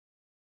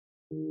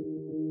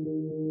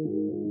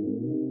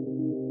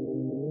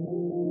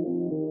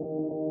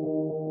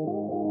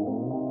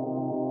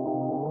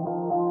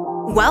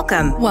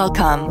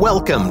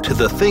Welcome to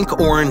the Think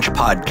Orange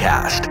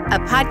podcast. A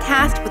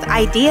podcast with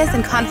ideas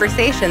and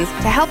conversations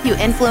to help you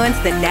influence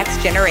the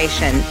next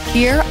generation.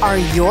 Here are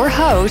your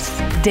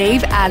hosts,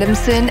 Dave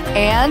Adamson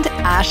and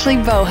Ashley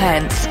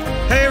Bohens.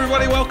 Hey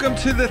everybody, welcome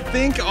to the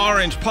Think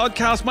Orange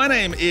podcast. My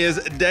name is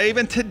Dave,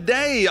 and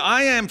today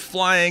I am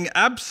flying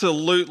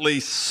absolutely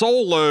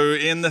solo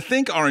in the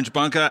Think Orange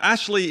bunker.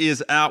 Ashley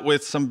is out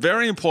with some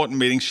very important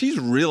meetings. She's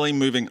really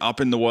moving up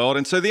in the world,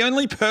 and so the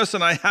only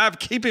person I have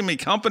keeping me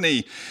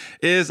company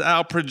is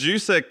our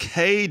producer,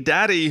 K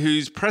Daddy,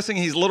 who's pressing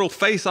his little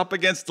face up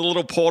against the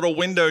little portal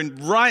window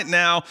right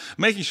now,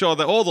 making sure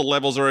that all the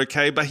levels are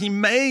okay, but he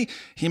may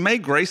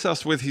grace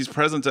us with his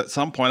presence at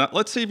some point.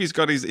 Let's see if he's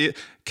got his ear.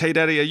 K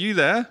Daddy, are you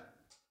there?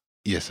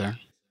 Yes, sir.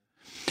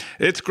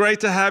 It's great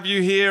to have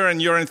you here,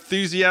 and your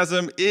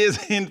enthusiasm is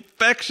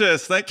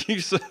infectious. Thank you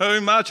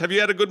so much. Have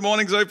you had a good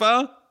morning so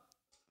far?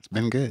 It's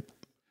been good.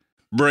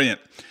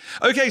 Brilliant.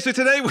 Okay, so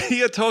today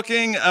we are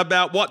talking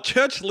about what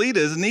church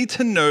leaders need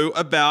to know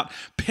about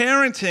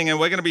parenting, and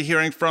we're going to be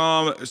hearing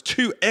from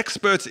two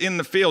experts in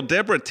the field,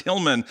 Deborah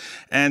Tillman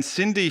and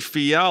Cindy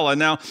Fiala.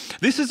 Now,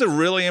 this is a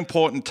really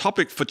important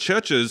topic for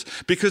churches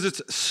because it's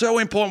so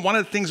important. One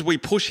of the things we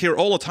push here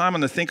all the time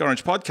on the Think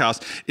Orange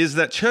podcast is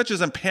that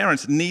churches and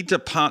parents need to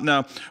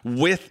partner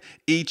with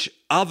each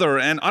other.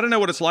 And I don't know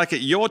what it's like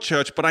at your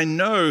church, but I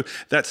know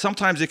that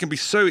sometimes it can be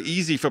so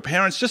easy for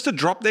parents just to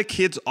drop their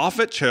kids off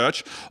at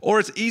church, or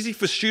it's easy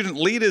for student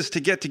leaders to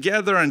get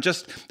together and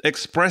just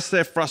express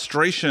their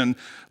frustration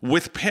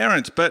with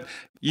parents. But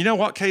you know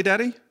what,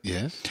 K-Daddy?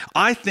 Yes?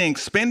 I think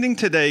spending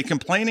today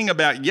complaining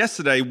about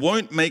yesterday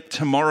won't make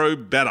tomorrow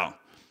better.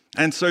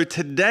 And so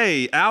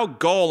today, our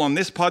goal on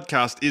this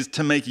podcast is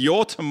to make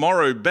your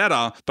tomorrow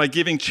better by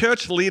giving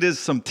church leaders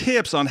some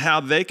tips on how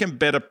they can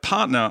better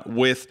partner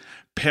with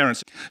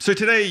parents. So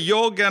today,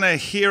 you're going to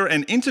hear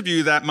an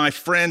interview that my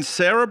friends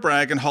Sarah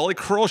Bragg and Holly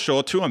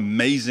Crawshaw, two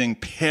amazing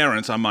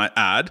parents, I might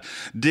add,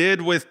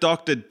 did with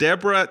Dr.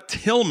 Deborah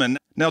Tillman.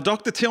 Now,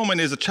 Dr. Tillman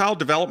is a child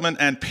development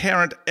and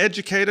parent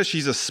educator.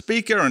 She's a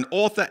speaker, an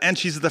author, and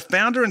she's the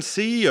founder and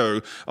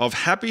CEO of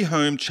Happy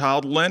Home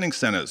Child Learning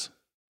Centers.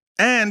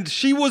 And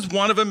she was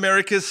one of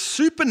America's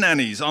super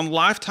nannies on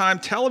Lifetime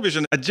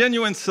television, a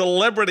genuine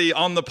celebrity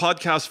on the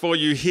podcast for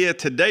you here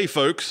today,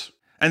 folks.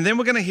 And then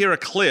we're going to hear a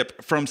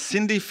clip from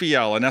Cindy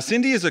Fiala. Now,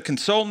 Cindy is a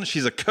consultant,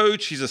 she's a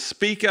coach, she's a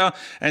speaker,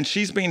 and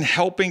she's been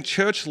helping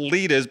church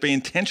leaders be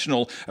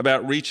intentional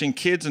about reaching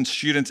kids and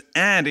students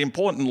and,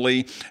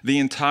 importantly, the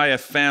entire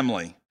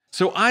family.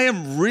 So I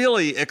am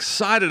really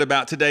excited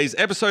about today's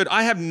episode.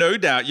 I have no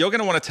doubt you're going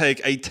to want to take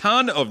a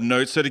ton of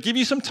notes. So to give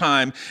you some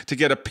time to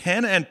get a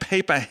pen and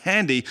paper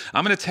handy,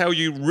 I'm going to tell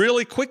you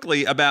really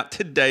quickly about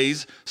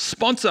today's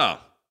sponsor.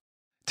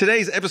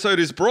 Today's episode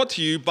is brought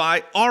to you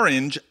by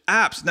Orange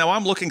Apps. Now,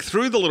 I'm looking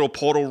through the little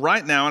portal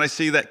right now, and I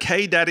see that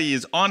K-Daddy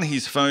is on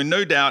his phone.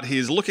 No doubt he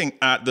is looking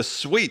at the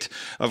suite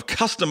of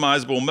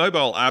customizable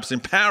mobile apps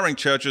empowering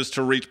churches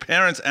to reach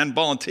parents and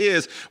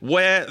volunteers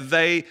where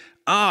they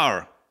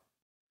are.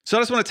 So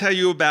I just want to tell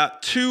you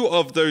about two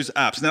of those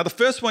apps. Now, the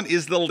first one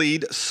is the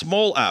Lead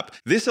Small app.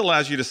 This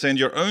allows you to send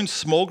your own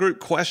small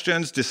group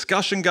questions,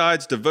 discussion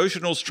guides,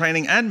 devotionals,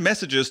 training, and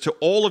messages to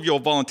all of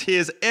your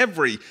volunteers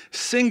every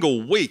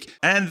single week.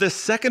 And the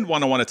second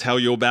one I want to tell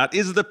you about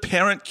is the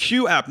Parent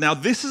Cue app. Now,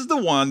 this is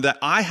the one that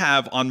I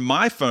have on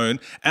my phone,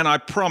 and I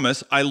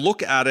promise I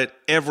look at it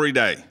every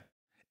day.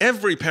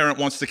 Every parent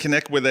wants to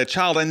connect with their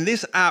child, and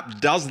this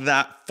app does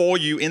that for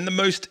you in the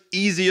most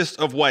easiest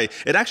of way.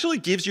 It actually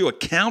gives you a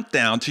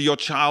countdown to your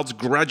child's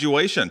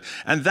graduation,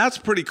 and that's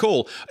pretty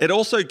cool. It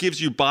also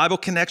gives you Bible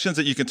connections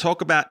that you can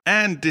talk about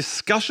and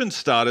discussion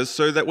starters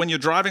so that when you're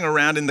driving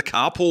around in the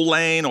carpool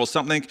lane or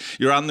something,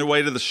 you're on the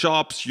way to the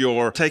shops,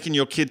 you're taking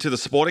your kid to the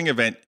sporting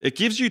event, it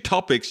gives you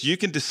topics you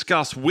can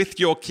discuss with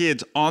your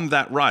kids on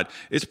that ride.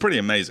 It's pretty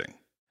amazing.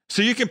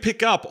 So you can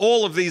pick up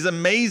all of these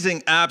amazing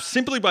apps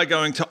simply by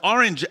going to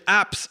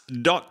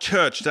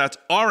orangeapps.church. That's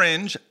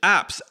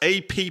orangeapps,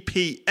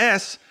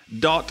 apps.church.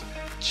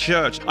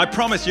 I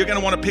promise you're going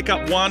to want to pick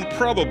up one,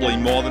 probably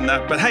more than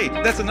that. But hey,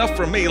 that's enough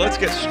from me. Let's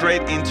get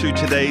straight into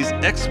today's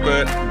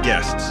expert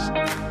guests.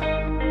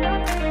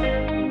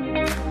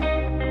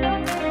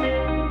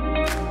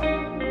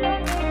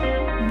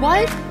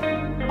 What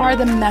are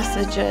the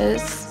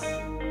messages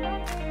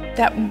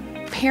that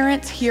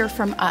parents hear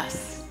from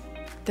us,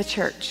 the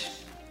church?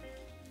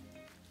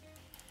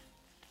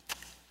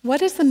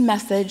 What is the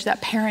message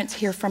that parents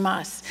hear from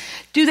us?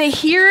 Do they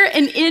hear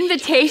an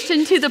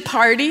invitation to the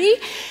party,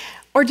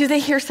 or do they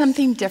hear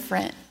something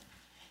different?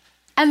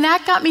 And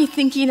that got me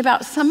thinking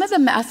about some of the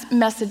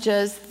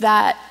messages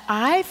that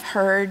I've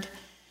heard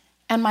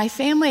and my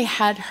family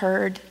had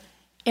heard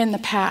in the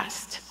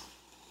past.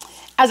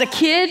 As a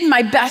kid,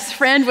 my best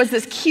friend was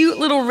this cute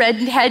little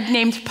redhead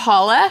named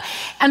Paula,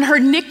 and her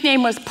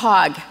nickname was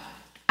Pog.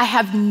 I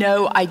have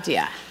no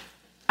idea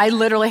I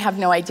literally have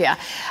no idea.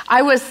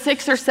 I was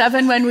 6 or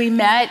 7 when we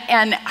met,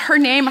 and her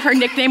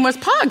nickname was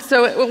Pug.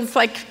 So it was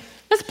like,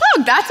 it's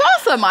Pug, that's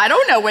awesome. I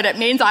don't know what it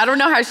means. I don't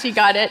know how she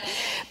got it,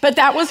 but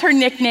that was her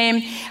nickname.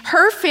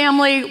 Her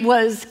family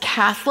was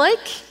Catholic,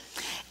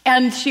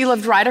 and she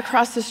lived right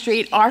across the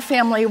street. Our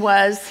family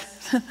was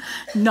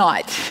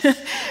not.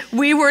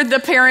 We were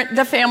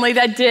the family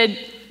that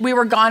we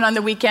were gone on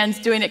the weekends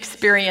doing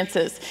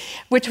experiences,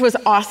 which was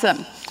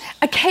awesome.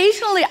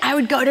 Occasionally, I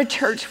would go to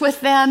church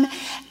with them,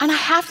 and I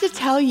have to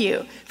tell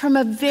you, from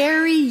a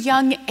very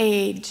young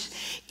age,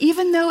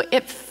 even though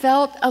it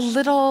felt a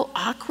little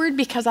awkward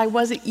because I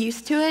wasn't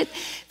used to it,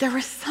 there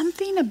was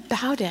something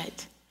about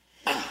it.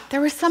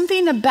 There was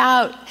something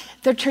about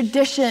the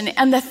tradition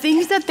and the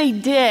things that they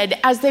did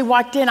as they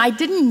walked in. I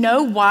didn't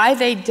know why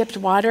they dipped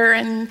water,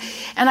 and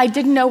I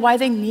didn't know why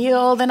they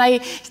kneeled,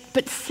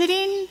 but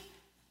sitting,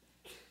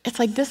 it's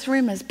like this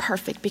room is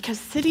perfect because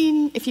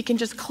sitting, if you can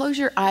just close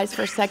your eyes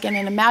for a second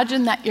and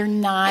imagine that you're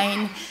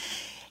 9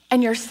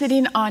 and you're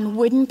sitting on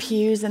wooden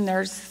pews and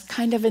there's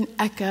kind of an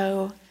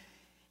echo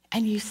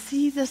and you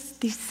see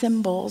these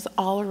symbols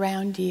all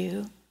around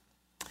you.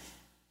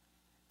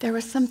 There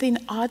was something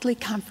oddly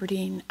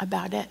comforting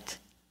about it.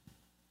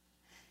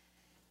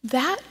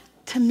 That,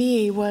 to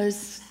me,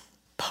 was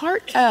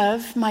part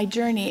of my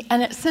journey,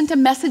 and it sent a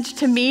message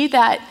to me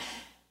that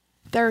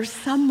there's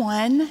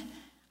someone.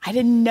 I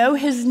didn't know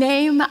his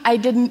name. I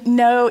didn't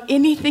know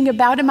anything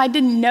about him. I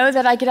didn't know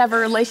that I could have a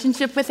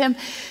relationship with him,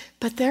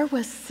 but there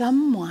was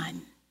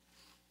someone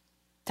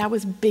that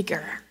was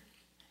bigger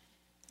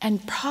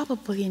and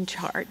probably in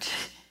charge.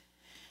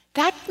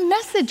 That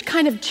message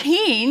kind of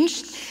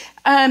changed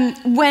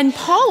when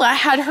Paula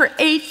had her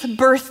 8th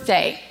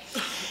birthday.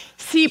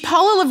 See,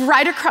 Paula lived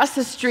right across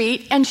the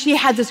street, and she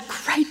had this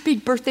great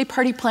big birthday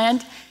party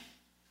planned,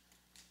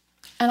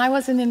 and I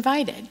wasn't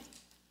invited.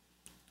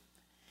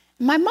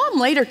 My mom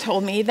later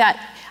told me that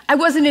I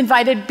wasn't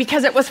invited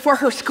because it was for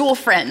her school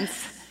friends,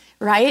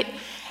 right?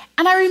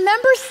 And I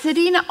remember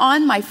sitting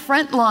on my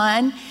front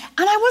lawn,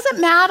 and I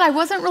wasn't mad, I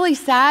wasn't really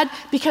sad,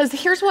 because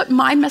here's what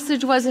my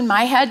message was in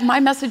my head. My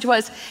message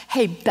was,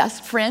 hey,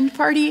 best friend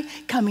party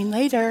coming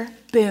later,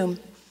 boom,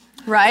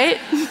 right?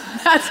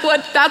 That's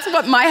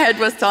what my head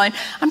was telling.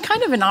 I'm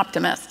kind of an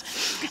optimist.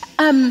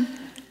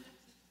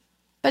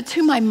 But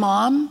to my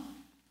mom,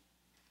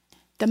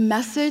 the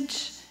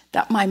message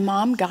that my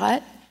mom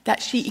got that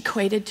she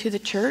equated to the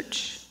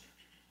church,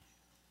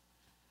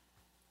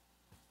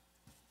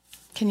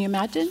 can you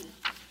imagine?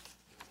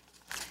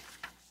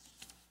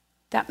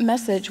 That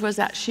message was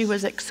that she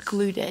was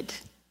excluded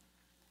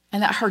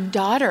and that her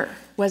daughter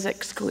was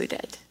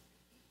excluded.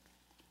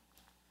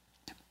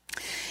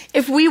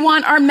 If we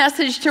want our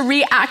message to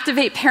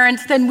reactivate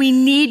parents, then we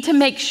need to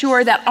make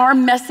sure that our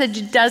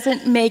message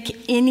doesn't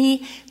make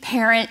any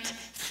parent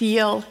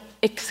feel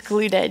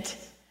excluded.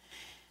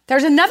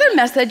 There's another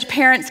message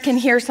parents can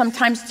hear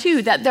sometimes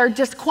too, that they're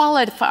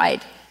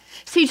disqualified.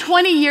 See,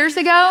 20 years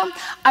ago,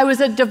 I was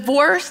a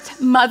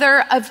divorced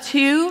mother of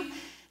 2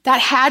 that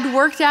had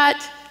worked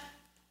at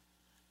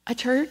a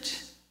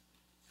church.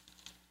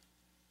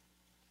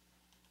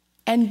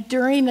 And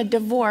during a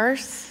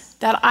divorce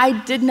that I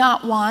did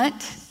not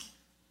want,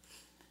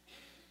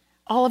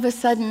 all of a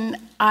sudden,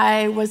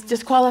 I was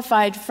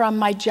disqualified from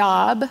my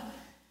job.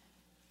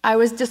 I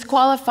was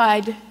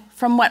disqualified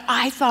from what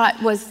I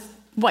thought was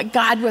what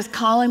God was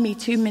calling me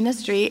to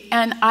ministry,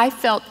 and I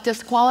felt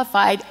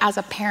disqualified as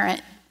a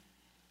parent.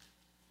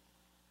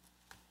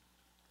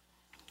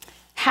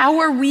 How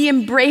are we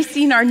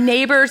embracing our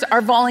neighbors, our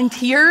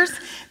volunteers?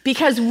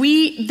 Because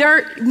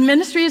their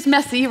ministry is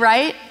messy,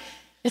 right?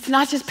 It's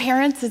not just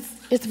parents,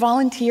 it's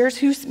volunteers,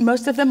 who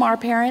most of them are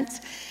parents,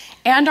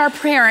 and our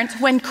parents.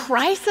 When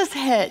crisis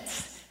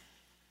hits,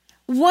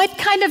 what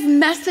kind of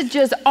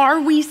messages are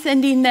we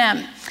sending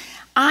them?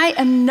 I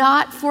am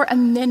not for a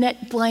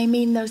minute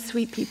blaming those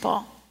sweet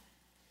people,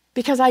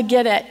 because I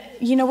get it.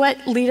 You know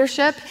what?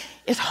 Leadership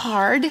is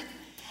hard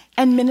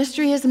and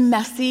ministry is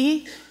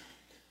messy.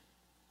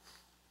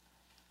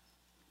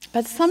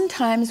 But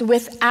sometimes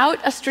without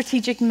a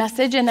strategic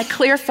message and a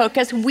clear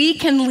focus, we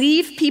can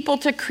leave people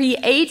to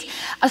create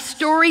a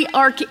story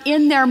arc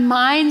in their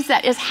minds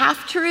that is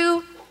half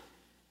true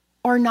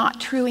or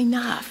not true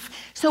enough.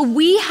 So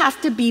we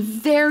have to be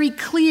very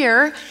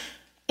clear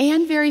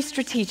and very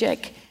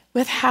strategic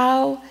with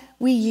how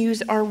we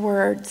use our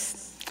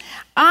words.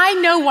 I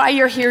know why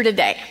you're here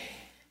today,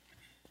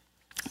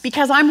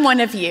 because I'm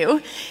one of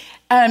you.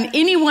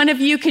 Any one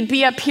of you could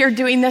be up here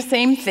doing the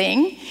same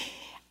thing.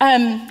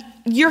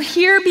 You're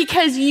here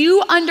because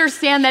you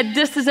understand that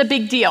this is a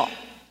big deal.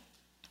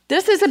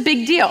 This is a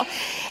big deal.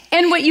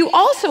 And what you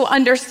also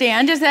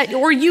understand is that,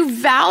 or you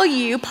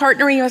value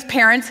partnering with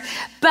parents,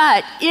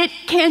 but it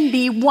can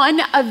be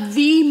one of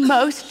the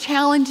most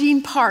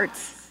challenging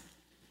parts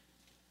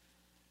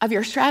of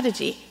your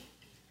strategy.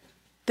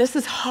 This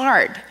is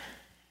hard,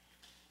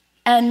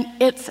 and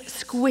it's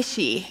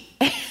squishy.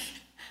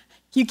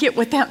 You get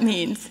what that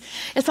means.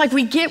 It's like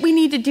we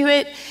need to do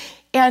it,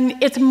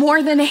 and it's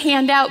more than a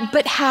handout,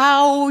 but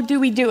how do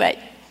we do it?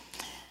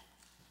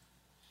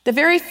 The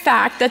very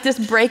fact that this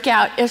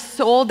breakout is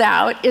sold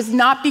out is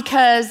not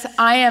because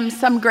I am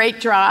some great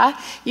draw.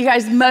 You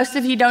guys, most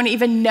of you don't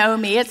even know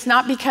me. It's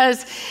not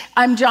because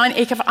I'm John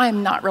Acuff.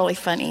 I'm not really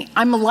funny.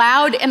 I'm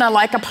loud and I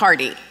like a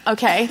party,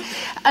 okay?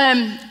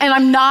 And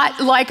I'm not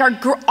like our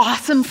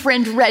awesome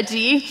friend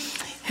Reggie,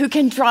 who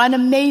can draw an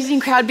amazing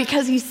crowd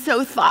because he's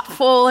so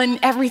thoughtful in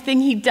everything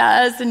he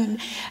does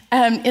and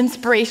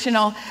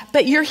inspirational.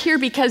 But you're here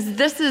because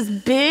this is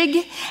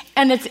big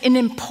and it's an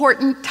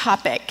important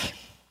topic.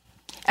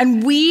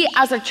 And we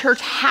as a church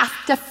have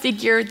to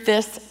figure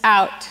this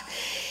out.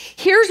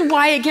 Here's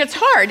why it gets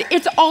hard.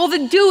 It's all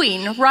the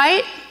doing,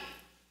 right?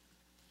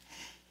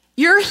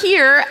 You're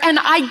here, and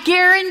I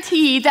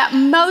guarantee that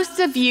most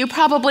of you,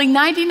 probably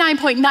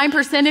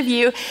 99.9% of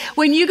you,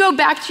 when you go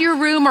back to your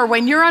room or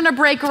when you're on a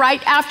break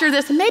right after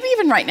this, and maybe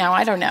even right now,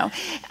 I don't know,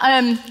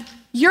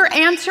 you're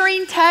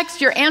answering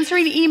texts, you're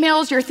answering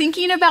emails, you're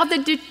thinking about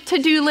the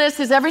to-do list.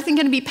 Is everything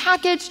going to be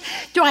packaged?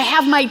 Do I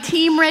have my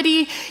team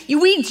ready?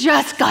 We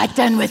just got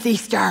done with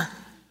Easter.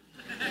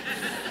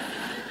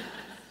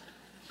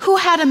 Who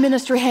had a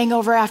ministry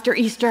hangover after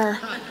Easter?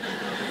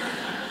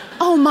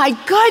 Oh my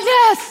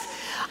goodness.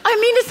 I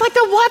mean, it's like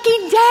The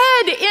Walking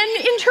Dead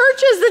in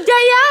churches the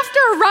day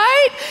after,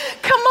 right?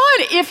 Come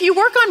on, if you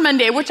work on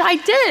Monday, which I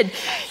did.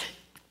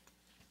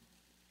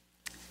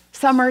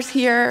 Summer's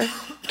here,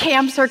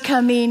 camps are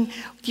coming,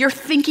 you're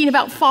thinking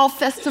about Fall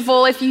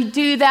Festival. If you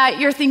do that,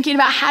 you're thinking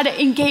about how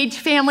to engage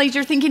families,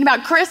 you're thinking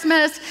about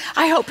Christmas.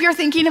 I hope you're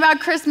thinking about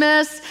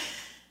Christmas.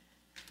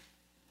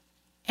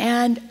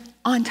 And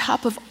on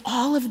top of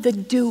all of the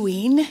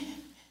doing,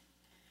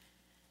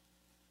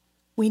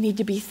 we need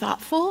to be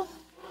thoughtful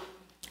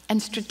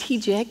and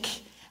strategic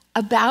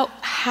about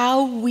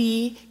how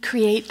we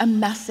create a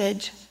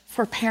message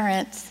for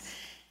parents.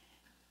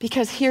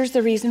 Because here's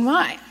the reason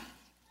why.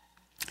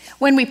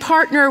 When we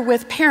partner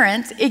with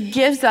parents, it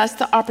gives us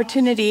the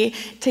opportunity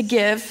to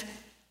give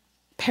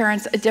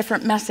parents a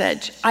different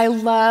message. I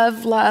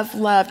love,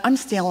 I'm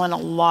stealing a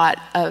lot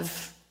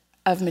of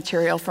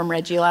material from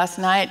Reggie last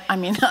night. I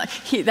mean,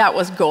 that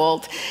was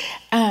gold.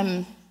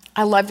 I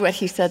loved what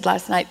he said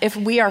last night. If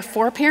we are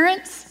for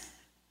parents,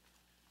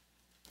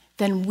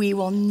 then we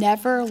will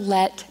never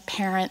let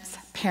parents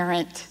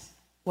parent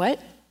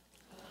what?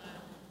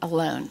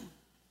 Alone.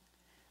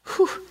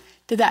 Whew.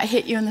 Did that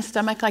hit you in the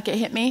stomach like it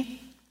hit me?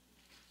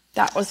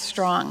 That was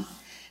strong.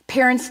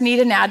 Parents need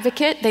an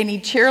advocate. They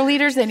need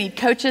cheerleaders. They need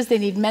coaches. They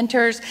need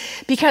mentors,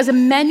 because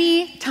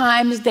many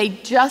times they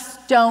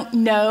just don't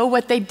know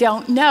what they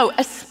don't know,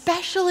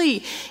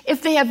 especially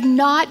if they have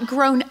not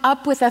grown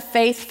up with a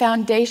faith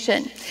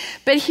foundation.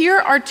 But here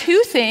are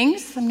two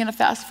things. I'm going to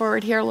fast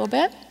forward here a little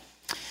bit.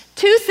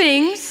 Two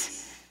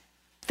things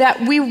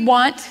that we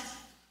want,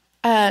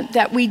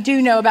 that we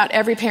do know about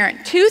every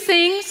parent. Two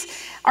things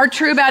are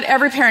true about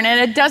every parent, and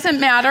it doesn't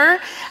matter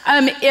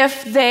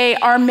if they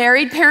are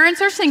married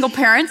parents or single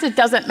parents. It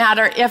doesn't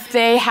matter if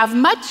they have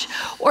much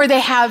or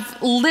they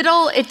have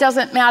little. It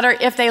doesn't matter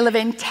if they live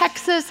in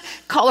Texas,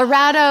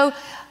 Colorado,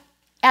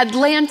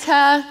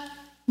 Atlanta,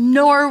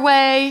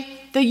 Norway,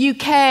 the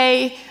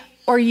UK,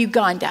 or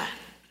Uganda.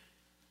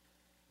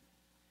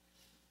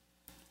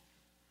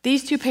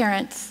 These two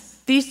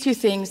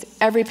things,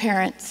 every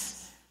parent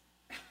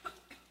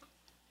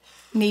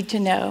need to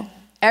know.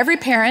 Every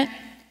parent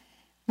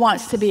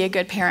wants to be a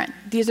good parent.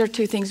 These are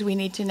two things we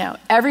need to know.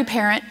 Every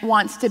parent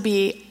wants to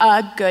be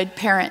a good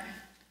parent.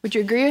 Would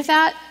you agree with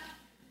that?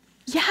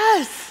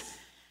 Yes.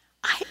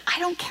 I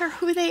don't care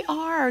who they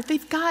are.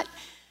 They've got,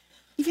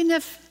 even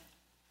if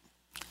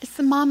it's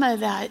the mama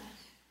that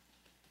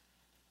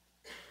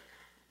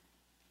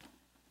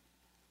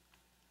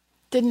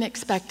didn't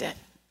expect it.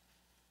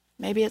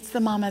 Maybe it's the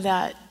mama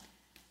that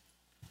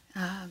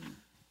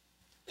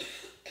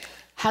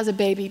has a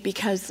baby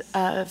because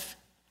of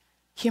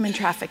human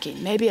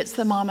trafficking. Maybe it's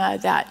the mama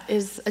that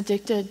is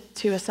addicted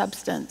to a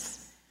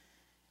substance.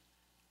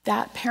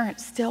 That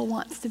parent still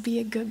wants to be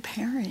a good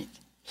parent.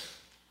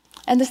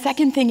 And the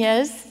second thing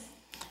is,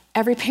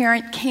 every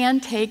parent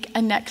can take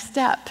a next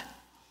step.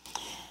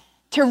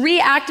 To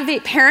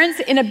reactivate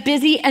parents in a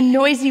busy and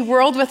noisy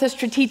world with a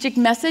strategic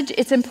message,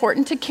 it's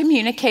important to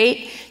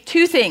communicate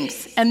two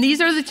things. And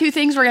these are the two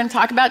things we're going to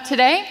talk about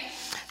today.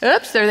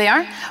 Oops, there they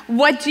are.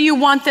 What do you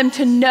want them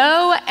to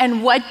know,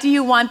 and what do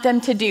you want them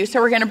to do?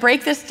 So we're going to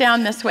break this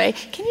down this way.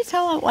 Can you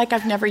tell, like,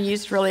 I've never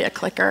used really a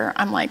clicker?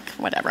 I'm like,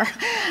 whatever.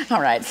 All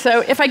right,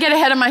 so if I get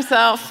ahead of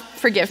myself,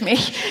 forgive me.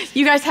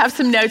 You guys have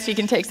some notes. You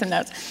can take some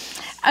notes.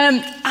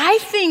 I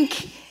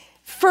think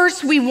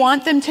first we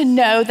want them to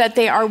know that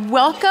they are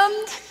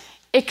welcomed,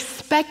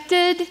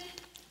 expected,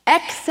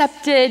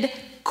 accepted,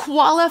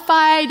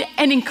 qualified,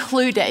 and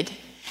included.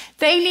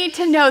 They need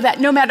to know that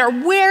no matter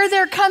where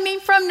they're coming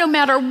from, no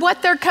matter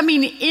what they're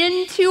coming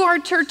into our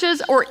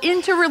churches or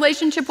into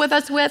relationship with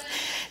us with,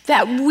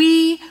 that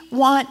we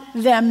want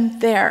them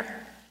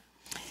there.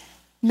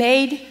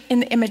 Made in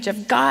the image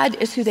of God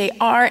is who they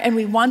are, and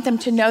we want them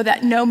to know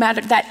that no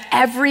matter that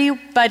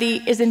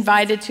everybody is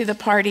invited to the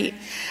party.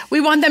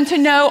 We want them to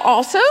know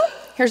also,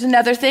 here's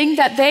another thing,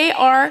 that they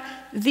are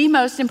the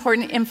most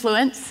important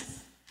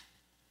influence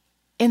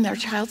in their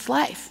child's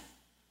life.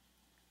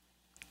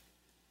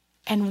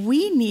 And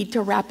we need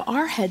to wrap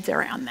our heads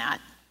around that,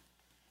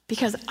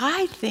 because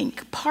I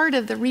think part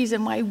of the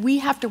reason why we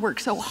have to work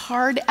so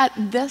hard at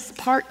this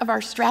part of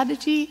our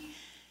strategy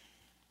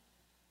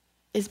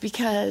is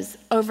because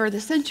over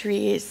the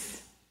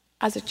centuries,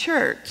 as a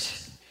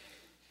church,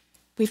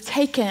 we've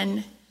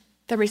taken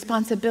the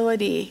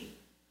responsibility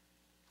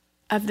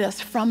of this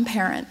from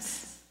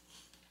parents.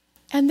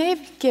 And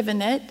they've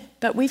given it,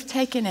 but we've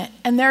taken it.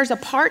 And there's a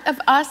part of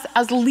us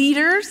as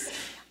leaders,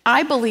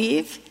 I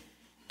believe,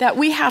 that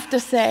we have to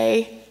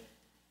say,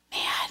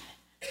 man,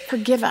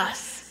 forgive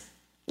us.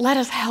 Let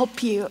us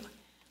help you.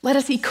 Let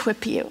us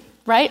equip you,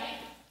 right?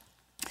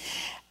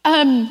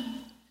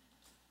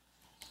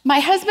 My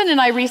husband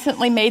and I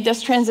recently made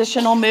this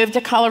transitional move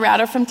to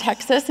Colorado from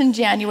Texas in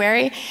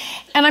January,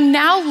 and I'm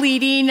now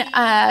leading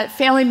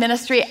family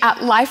ministry at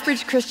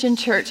Lifebridge Christian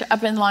Church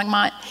up in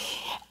Longmont.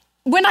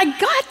 When I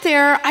got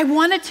there, I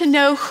wanted to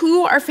know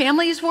who our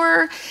families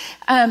were,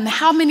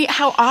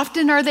 how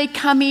often are they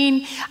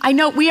coming? I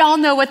know we all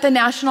know what the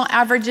national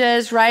average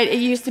is, right?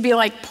 It used to be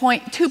like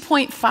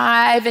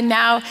 2.5, and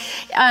now,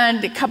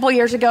 a couple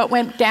years ago, it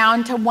went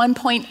down to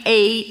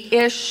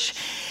 1.8-ish.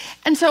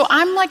 And so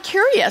I'm like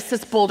curious.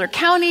 It's Boulder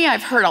County.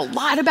 I've heard a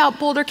lot about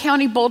Boulder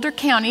County. Boulder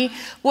County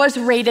was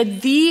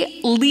rated the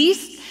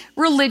least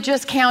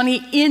religious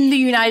county in the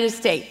United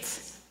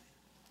States.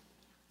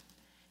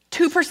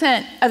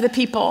 2% of the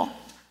people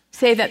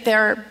say that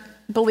they're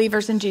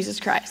believers in Jesus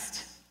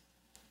Christ.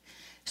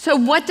 So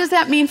what does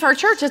that mean for our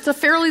church? It's a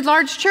fairly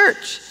large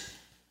church.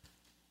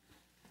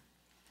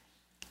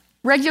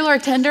 Regular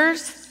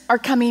attenders are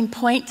coming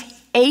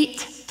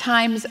 0.8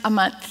 times a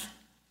month.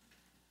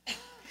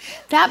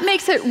 That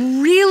makes it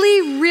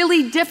really,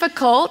 really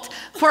difficult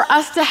for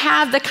us to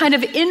have the kind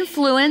of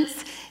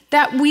influence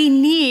that we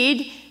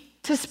need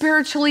to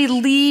spiritually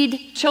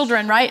lead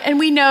children, right? And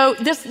we know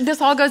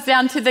this all goes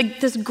down to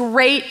this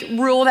great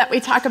rule that we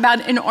talk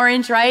about in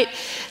Orange, right?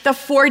 The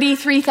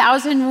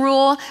 43,000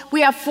 rule.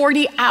 We have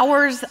 40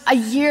 hours a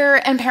year,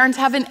 and parents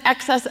have an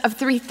excess of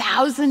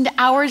 3,000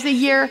 hours a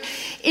year.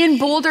 In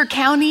Boulder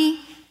County,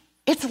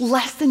 it's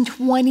less than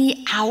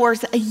 20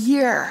 hours a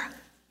year.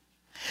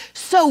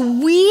 So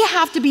we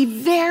have to be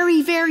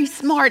very, very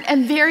smart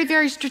and very,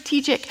 very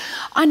strategic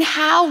on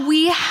how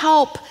we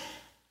help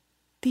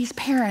these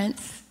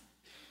parents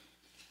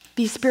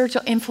be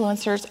spiritual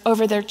influencers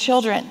over their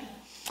children.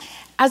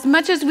 As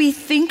much as we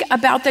think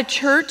about the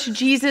church,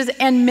 Jesus,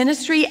 and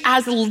ministry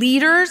as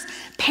leaders,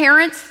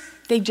 parents,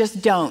 they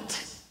just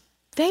don't.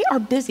 They are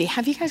busy.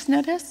 Have you guys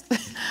noticed?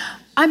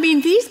 I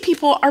mean, these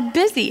people are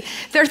busy.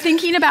 They're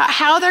thinking about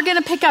how they're going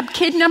to pick up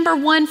kid number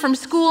 1 from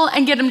school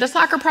and get them to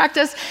soccer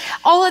practice,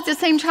 all at the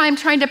same time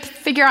trying to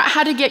figure out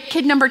how to get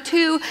kid number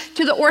 2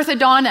 to the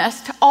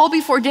orthodontist, all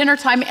before dinner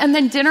time. And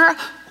then dinner,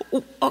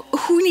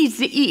 who needs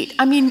to eat?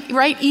 I mean,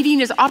 right? Eating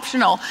is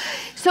optional.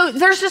 So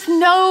they're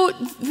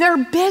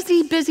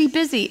busy, busy,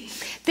 busy.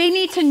 They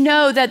need to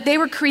know that they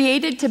were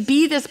created to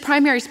be this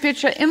primary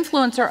spiritual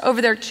influencer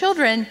over their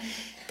children.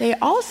 They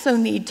also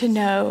need to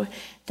know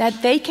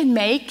that they can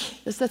make,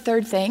 this is the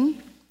third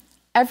thing,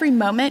 every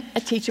moment a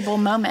teachable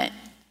moment.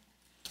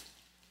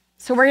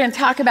 So we're going to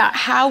talk about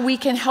how we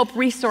can help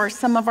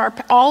resource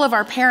all of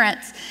our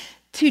parents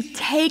to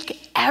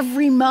take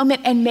every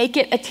moment and make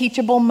it a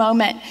teachable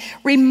moment.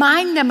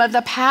 Remind them of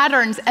the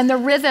patterns and the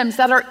rhythms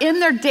that are in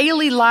their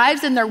daily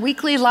lives and their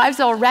weekly lives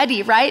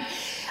already, right?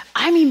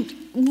 I mean,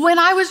 when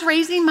I was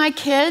raising my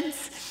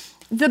kids,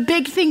 the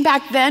big thing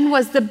back then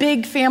was the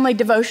big family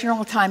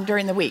devotional time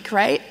during the week,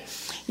 right?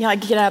 You know, I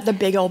get out the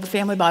big old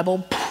family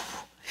Bible,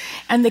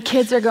 and the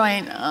kids are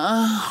going,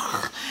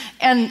 ugh.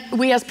 And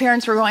we as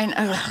parents were going,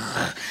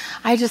 ugh.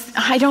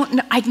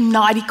 I'm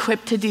not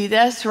equipped to do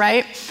this,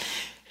 right?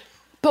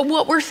 But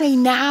what we're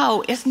saying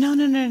now is,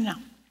 no.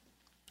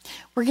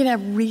 We're going to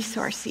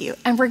resource you,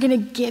 and we're going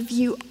to give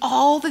you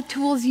all the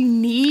tools you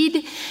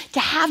need to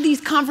have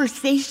these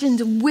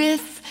conversations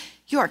with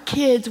your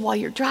kids while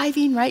you're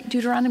driving, right?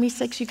 Deuteronomy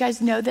 6, you guys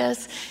know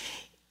this.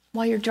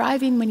 While you're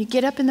driving, when you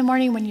get up in the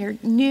morning, when you're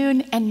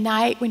noon and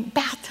night, when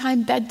bath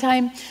time,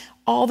 bedtime,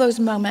 all those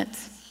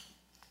moments.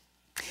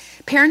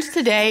 Parents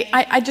today,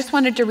 I just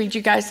wanted to read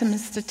you guys some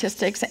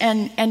statistics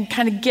and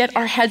kind of get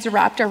our heads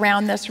wrapped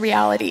around this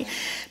reality.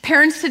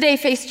 Parents today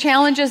face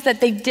challenges that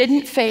they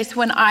didn't face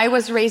when I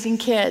was raising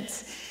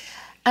kids.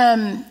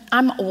 I'm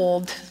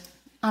old,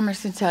 I'm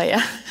just gonna tell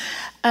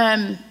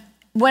you.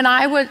 When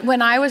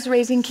I was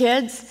raising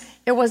kids,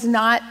 it was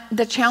not,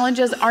 the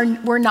challenges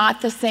were not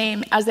the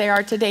same as they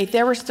are today.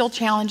 There were still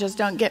challenges,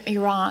 don't get me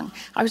wrong.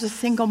 I was a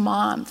single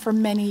mom for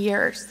many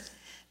years.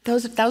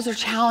 Those are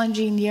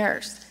challenging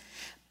years.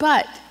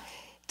 But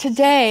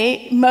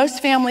today,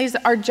 most families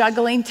are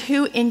juggling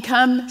 2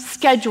 income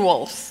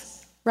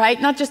schedules, right?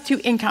 Not just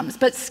 2 incomes,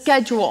 but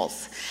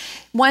schedules.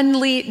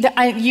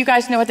 You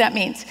guys know what that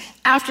means.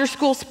 After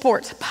school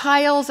sports,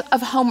 piles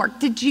of homework.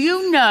 Did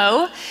you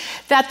know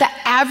that the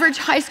average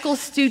high school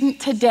student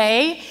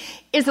today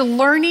is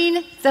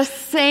learning the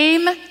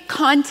same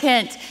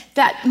content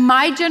that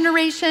my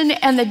generation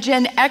and the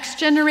Gen X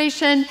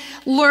generation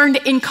learned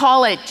in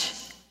college.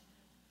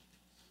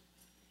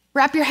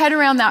 Wrap your head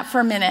around that for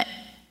a minute.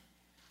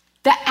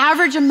 The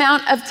average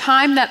amount of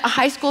time that a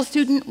high school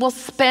student will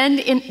spend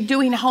in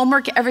doing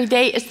homework every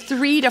day is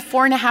 3 to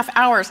 4.5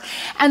 hours.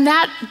 And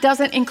that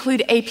doesn't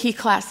include AP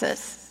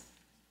classes.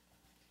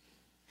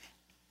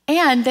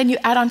 And then you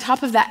add on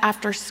top of that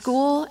after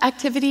school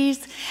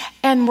activities,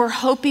 and we're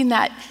hoping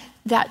that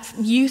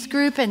youth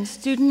group and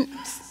student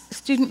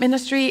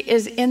ministry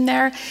is in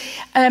there.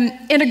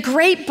 In a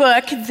great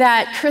book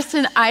that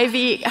Kristen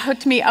Ivy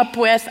hooked me up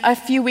with a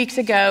few weeks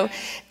ago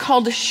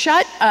called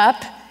Shut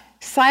Up,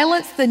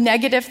 Silence the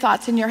Negative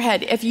Thoughts in Your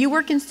Head. If you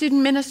work in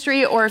student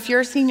ministry or if you're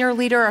a senior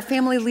leader or a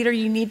family leader,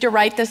 you need to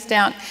write this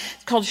down.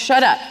 It's called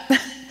Shut Up.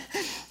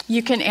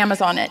 You can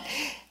Amazon it.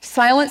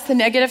 Silence the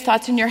Negative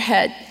Thoughts in Your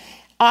Head.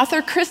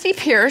 Author Christy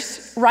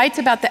Pierce writes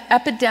about the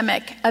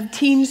epidemic of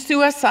teen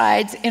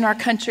suicides in our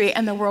country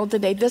and the world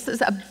today. This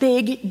is a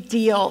big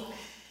deal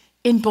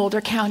in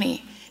Boulder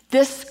County.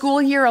 This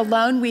school year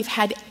alone, we've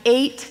had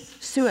 8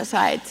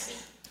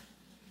 suicides.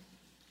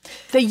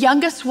 The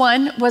youngest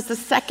one was the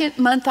second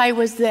month I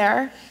was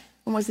there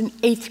and was an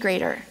 8th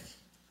grader.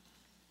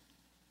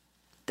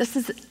 This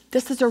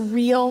is a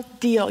real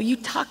deal. You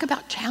talk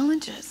about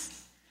challenges.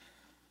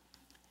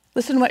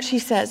 Listen to what she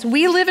says.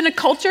 We live in a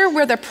culture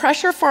where the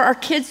pressure for our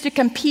kids to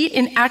compete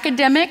in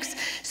academics,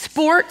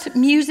 sport,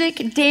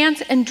 music,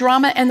 dance, and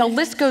drama, and the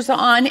list goes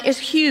on, is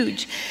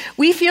huge.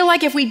 We feel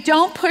like if we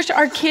don't push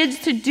our kids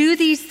to do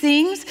these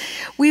things,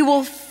 we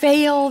will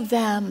fail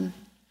them.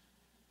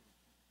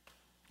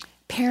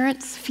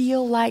 Parents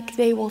feel like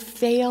they will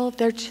fail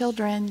their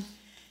children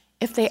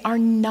if they are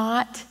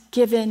not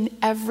given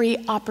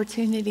every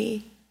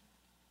opportunity.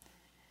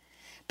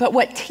 But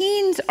what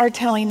teens are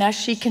telling us,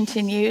 she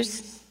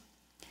continues,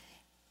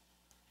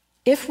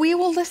 if we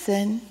will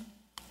listen,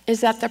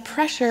 is that the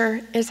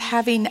pressure is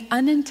having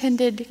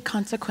unintended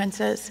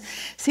consequences.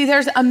 See,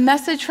 there's a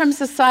message from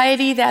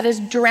society that is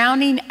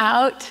drowning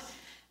out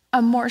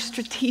a more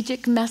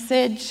strategic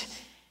message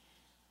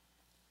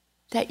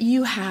that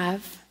you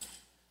have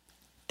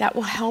that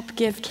will help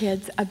give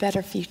kids a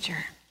better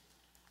future.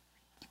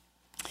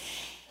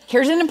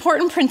 Here's an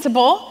important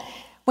principle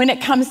when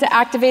it comes to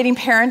activating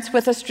parents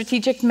with a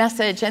strategic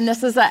message, and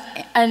this is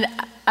an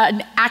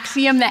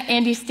axiom that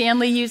Andy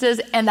Stanley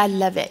uses, and I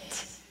love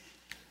it.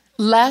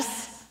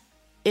 Less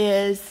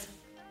is,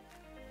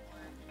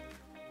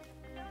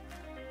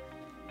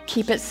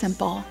 keep it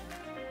simple.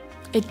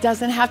 It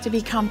doesn't have to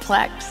be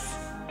complex.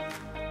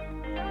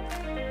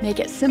 Make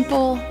it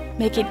simple,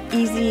 make it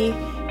easy,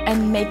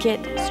 and make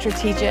it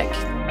strategic.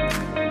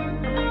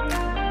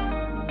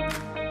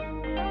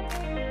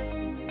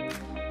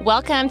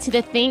 Welcome to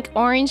the Think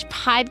Orange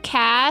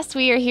podcast.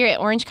 We are here at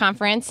Orange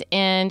Conference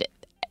in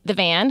the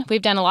van.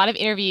 We've done a lot of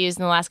interviews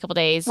in the last couple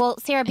days. Well,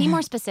 Sarah, be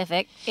more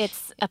specific.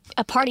 It's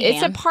a party van.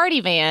 It's a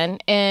party van,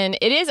 and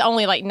it is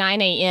only like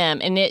 9 a.m.,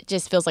 and it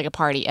just feels like a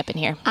party up in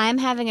here. I'm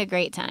having a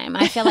great time.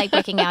 I feel like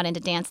breaking out into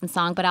dance and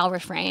song, but I'll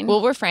refrain.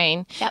 We'll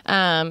refrain. Yep.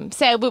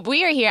 But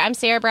we are here. I'm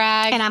Sarah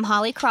Bragg. And I'm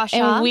Holly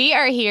Crawshaw. And we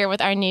are here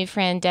with our new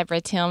friend,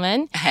 Deborah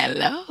Tillman.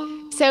 Hello.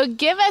 So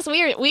give us,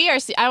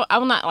 I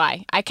will not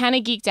lie. I kind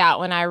of geeked out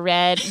when I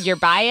read your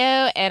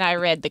bio and I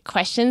read the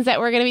questions that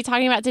we're going to be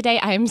talking about today.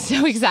 I am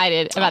so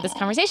excited about this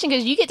conversation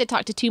because you get to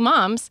talk to 2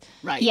 moms.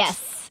 Right.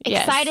 Yes.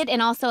 Excited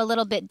and also a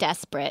little bit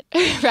desperate.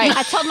 Right.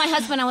 I told my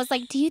husband, I was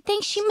like, do you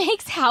think she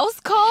makes house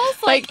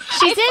calls? Like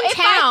she's in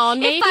town,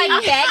 maybe. If I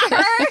beg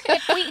her,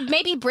 if we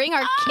maybe bring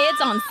our kids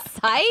on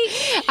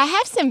site. I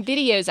have some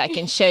videos I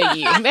can show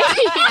you. Maybe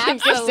you can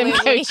give some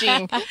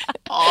coaching.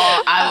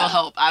 Oh,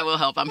 I will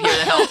help. I'm here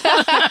to help.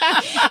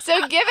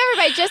 So give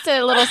everybody just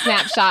a little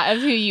snapshot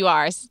of who you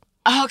are.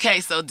 Okay,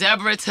 so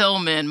Deborah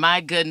Tillman,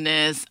 my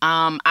goodness.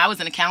 I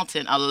was an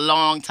accountant a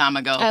long time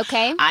ago.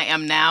 Okay. I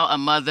am now a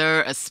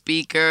mother, a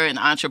speaker, an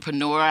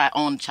entrepreneur. I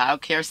own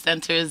child care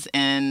centers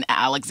in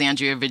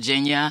Alexandria,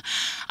 Virginia.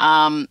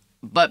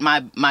 But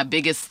my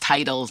biggest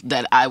title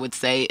that I would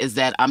say is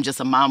that I'm just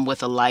a mom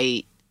with a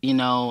light,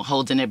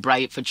 holding it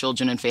bright for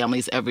children and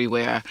families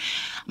everywhere.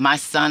 My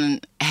son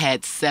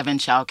had 7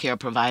 child care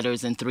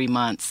providers in 3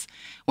 months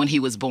when he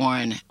was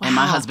born. Wow. And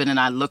my husband and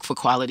I looked for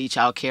quality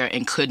child care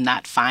and could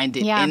not find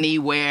it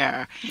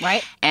anywhere.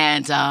 Right.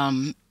 And,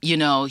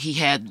 he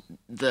had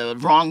the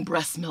wrong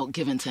breast milk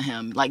given to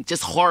him, like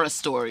just horror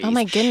stories. Oh,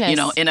 my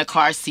goodness. In a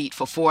car seat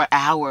for 4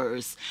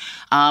 hours.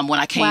 When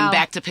I came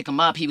back to pick him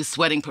up, he was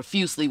sweating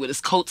profusely with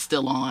his coat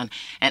still on.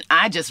 And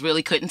I just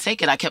really couldn't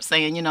take it. I kept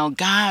saying,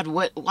 God,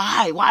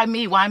 why? Why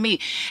me? Why me?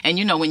 And,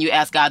 when you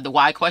ask God the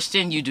why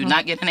question, you do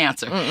not get an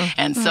answer.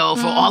 And so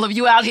for all of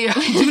you out here,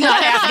 do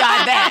not ask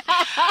God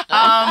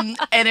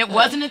that. And it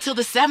wasn't until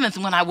the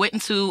 7th when I went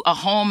into a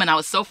home and I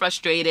was so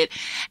frustrated,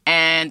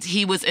 and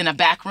he was in a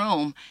back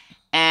room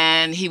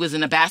and he was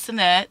in a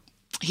bassinet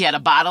He had a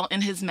bottle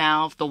in his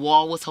mouth. The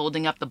wall was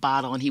holding up the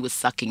bottle, and he was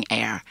sucking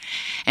air.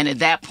 And at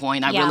that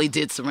point, I really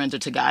did surrender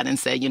to God and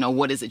said,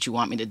 what is it you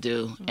want me to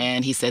do?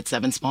 And he said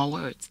 7 small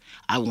words.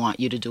 I want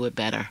you to do it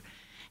better.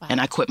 Wow. And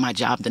I quit my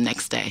job the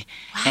next day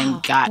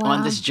and got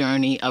on this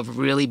journey of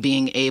really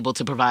being able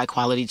to provide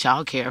quality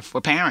childcare for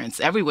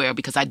parents everywhere,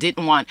 because I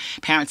didn't want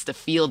parents to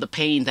feel the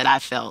pain that I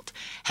felt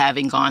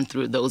having gone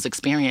through those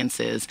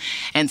experiences.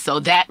 And so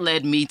that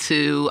led me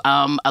to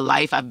a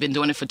life. I've been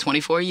doing it for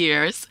 24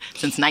 years,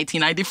 since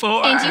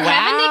 1994. And you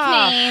have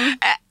a nickname.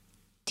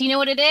 Do you know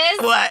what it is?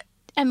 What?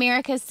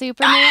 America's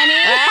Super Nanny.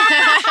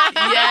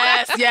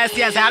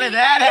 Yes. How did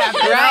that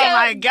happen? Right. Oh,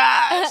 my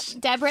gosh.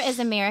 Deborah is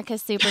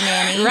America's Super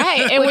Nanny.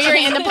 Right. And we were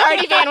in the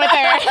party van with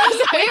her.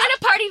 We were in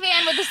a party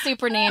van with a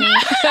Super Nanny.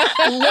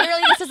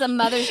 Literally, this is a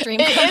mother's dream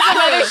come true. It is a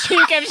mother's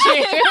dream come true.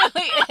 It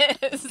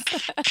really is.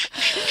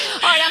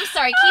 All right, I'm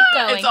sorry. Keep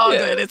going.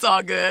 It's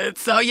all good.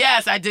 So,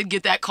 yes, I did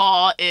get that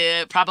call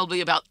probably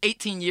about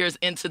 18 years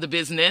into the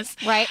business.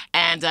 Right.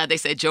 And they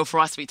said, Joe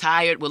Frost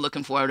retired. We're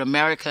looking for an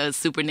America's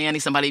Super Nanny,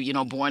 somebody,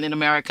 born in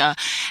America.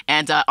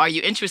 And are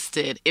you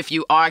interested? If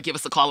you are, give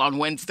us a call on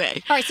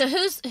Wednesday. All right, so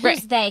who's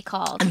they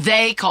called?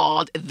 They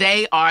called.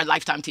 They are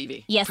Lifetime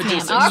TV yes,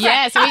 producers. Ma'am. Right.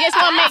 Yes, we just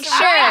want to make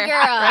sure. Right,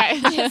 girl.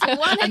 Right. Just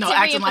wanted to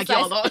acting like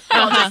y'all don't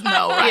just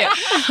know,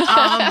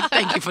 right?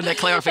 Thank you for that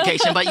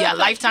clarification. But yeah,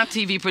 Lifetime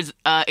TV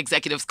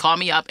executives called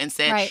me up and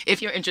said,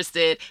 if you're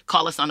interested,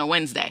 call us on a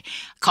Wednesday.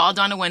 Called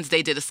on a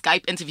Wednesday, did a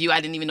Skype interview.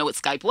 I didn't even know what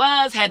Skype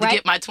was. Had to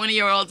get my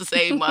 20-year-old to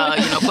say, put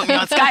me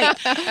on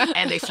Skype.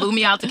 And they flew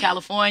me out to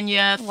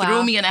California,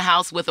 threw me in a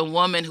house with a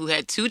woman who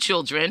had 2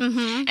 children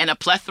and a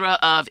plethora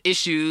of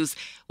issues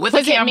with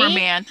a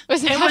cameraman. It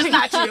was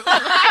not you.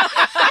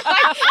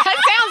 That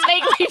sounds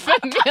vaguely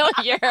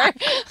familiar.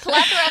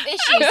 Plethora of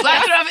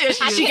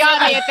issues. She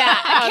got me at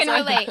that. I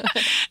can relate.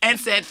 And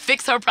said,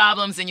 fix her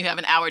problems and you have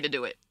an hour to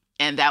do it.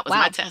 And that was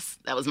my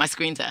test. That was my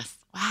screen test.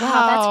 Wow,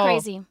 that's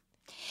crazy.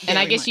 And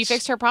I guess you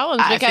fixed her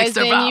problems because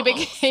then you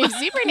became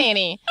Super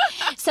Nanny.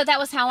 So that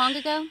was how long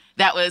ago?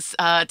 That was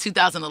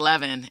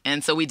 2011.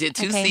 And so we did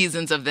 2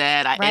 seasons of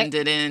that. I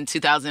ended in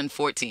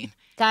 2014.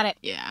 Got it.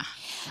 Yeah.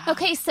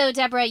 Okay, so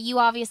Deborah, you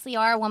obviously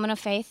are a woman of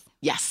faith.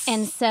 Yes.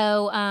 And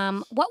so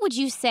what would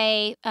you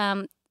say...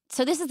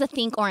 So this is the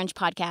Think Orange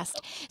podcast.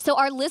 So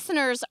our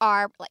listeners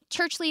are like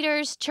church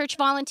leaders, church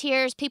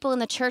volunteers, people in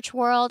the church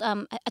world,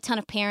 a ton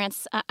of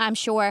parents, I'm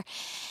sure.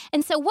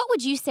 And so what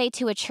would you say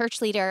to a church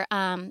leader?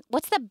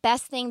 What's the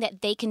best thing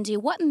that they can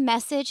do? What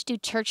message do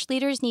church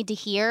leaders need to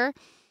hear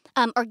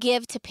or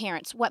give to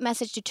parents? What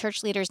message do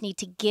church leaders need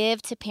to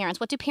give to parents?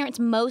 What do parents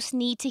most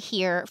need to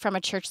hear from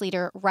a church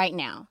leader right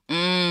now?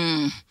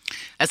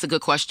 That's a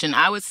good question.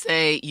 I would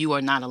say you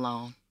are not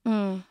alone.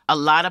 A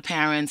lot of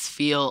parents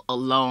feel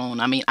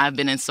alone. I mean, I've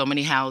been in so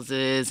many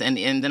houses, and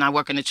then I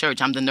work in a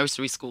church. I'm the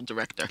nursery school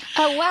director.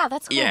 Oh, wow,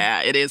 that's cool.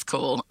 Yeah, it is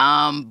cool.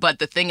 But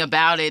the thing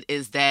about it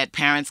is that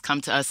parents come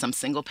to us, some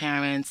single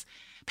parents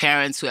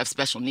who have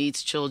special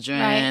needs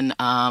children,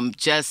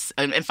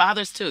 and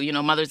fathers too,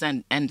 mothers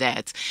and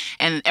dads.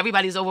 And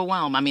everybody's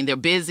overwhelmed. I mean, they're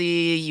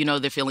busy,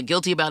 they're feeling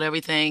guilty about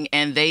everything,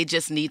 and they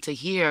just need to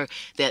hear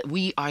that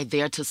we are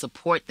there to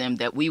support them,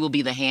 that we will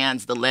be the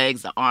hands, the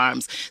legs, the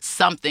arms,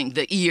 something,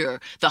 the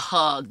ear, the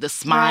hug, the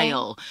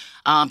smile,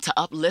 to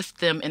uplift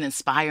them and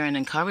inspire and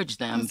encourage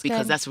them,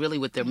 because that's really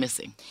what they're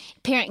missing.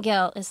 Parent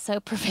guilt is so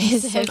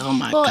pervasive. Oh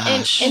my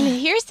gosh. And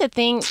here's the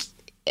thing.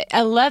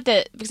 I love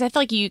that because I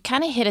feel like you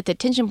kind of hit at the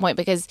tension point,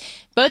 because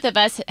both of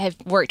us have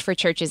worked for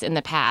churches in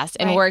the past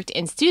and worked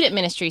in student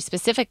ministry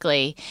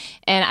specifically.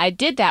 And I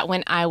did that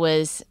when I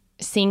was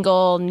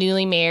single,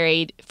 newly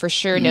married, for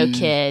sure, no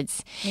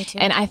kids. Me too.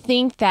 And I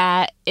think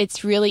that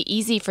it's really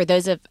easy for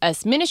those of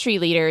us ministry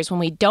leaders when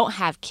we don't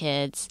have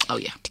kids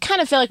to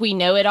kind of feel like we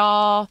know it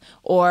all,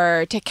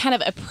 or to kind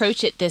of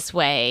approach it this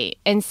way.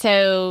 And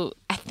so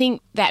I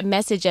think that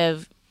message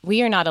of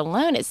we are not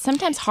alone. It's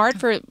sometimes hard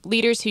for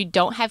leaders who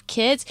don't have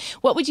kids.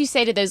 What would you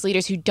say to those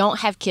leaders who don't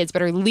have kids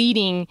but are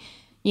leading,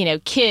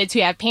 kids who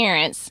have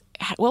parents?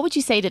 What would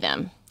you say to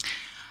them?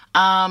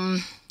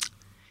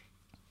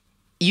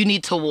 You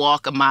need to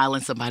walk a mile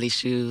in somebody's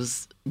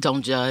shoes.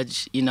 Don't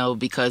judge,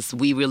 because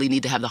we really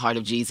need to have the heart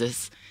of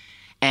Jesus.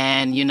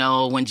 And,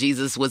 when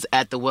Jesus was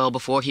at the well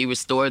before he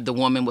restored the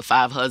woman with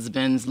 5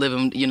 husbands,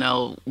 living,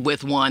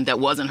 with one that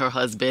wasn't her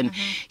husband,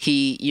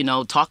 he,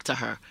 talked to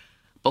her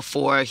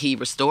before he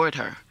restored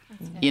her.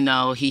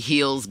 He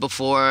heals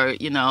before,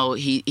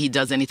 he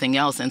does anything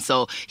else. And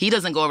so he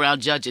doesn't go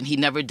around judging. He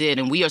never did.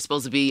 And we are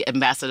supposed to be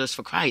ambassadors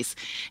for Christ.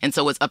 And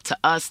so it's up to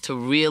us to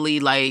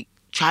really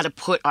try to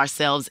put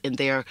ourselves in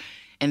their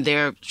in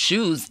their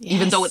shoes,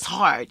 even though it's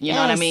hard. You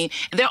know what I mean?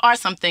 And there are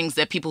some things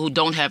that people who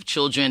don't have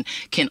children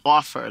can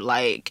offer,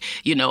 like,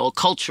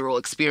 cultural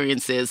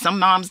experiences. Some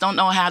moms don't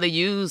know how to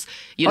use,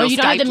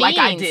 Skype like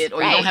I did,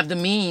 or you don't have the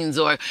means,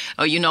 or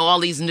all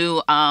these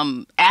new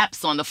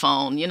apps on the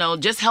phone.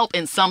 Just help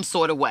in some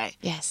sort of way.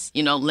 Yes.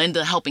 Lend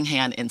a helping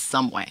hand in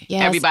some way.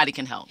 Yes. Everybody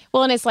can help.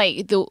 Well, and it's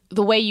like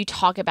the way you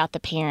talk about the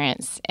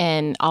parents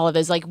and all of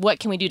those, like, what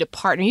can we do to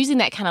partner? Using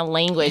that kind of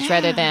language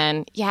rather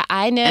than,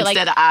 I know.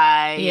 Instead of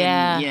I.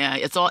 Yeah.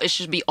 And, it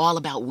should be all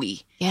about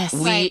we. Yes.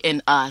 We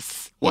and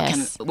us.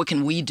 What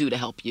can we do to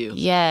help you?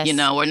 Yes.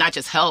 Or not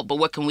just help, but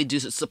what can we do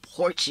to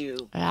support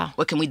you? Yeah.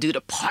 What can we do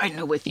to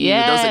partner with you?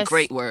 Yes. Those are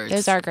great words.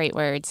 Those are great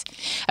words.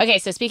 Okay,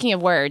 so speaking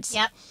of words.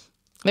 Yep.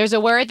 There's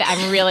a word that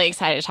I'm really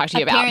excited to talk to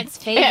you about. Parents'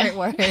 favorite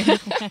word.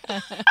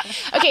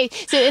 Okay,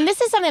 so, and this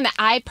is something that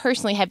I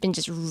personally have been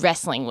just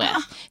wrestling with.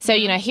 So,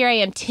 here I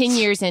am 10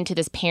 years into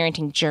this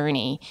parenting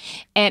journey,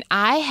 and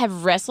I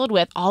have wrestled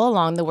with all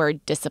along the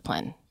word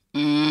discipline.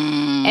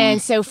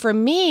 And so for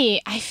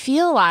me, I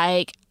feel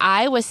like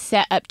I was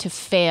set up to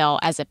fail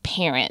as a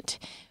parent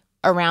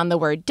around the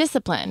word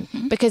discipline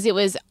because it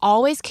was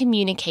always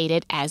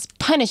communicated as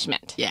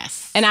punishment.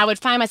 Yes. And I would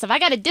find myself, I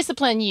got to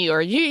discipline you,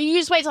 or you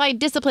just wait till I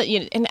discipline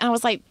you. And I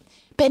was like,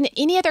 but in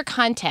any other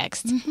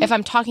context, if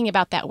I'm talking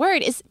about that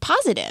word, it's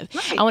positive.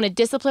 Right. I want to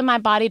discipline my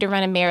body to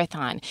run a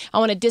marathon. I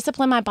want to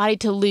discipline my body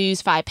to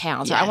lose 5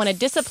 pounds. Or I want to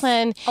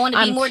discipline. I want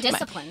to be more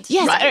disciplined.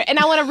 Yes, Right. And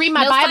I want to read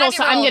my No Bible,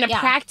 so I'm going to 5-year-old,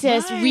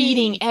 practice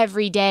reading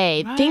every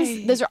day.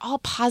 Right. Those are all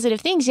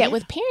positive things. Yet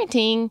with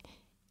parenting,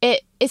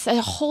 it's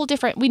a whole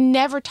different. We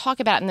never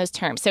talk about it in those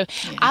terms. So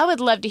I would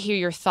love to hear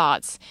your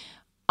thoughts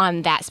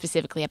on that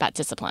specifically about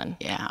discipline.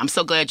 Yeah, I'm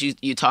so glad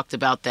you talked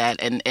about that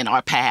in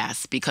our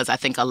past, because I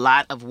think a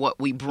lot of what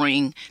we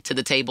bring to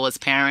the table as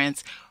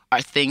parents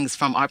are things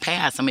from our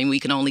past. I mean, we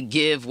can only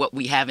give what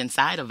we have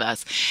inside of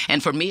us.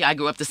 And for me, I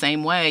grew up the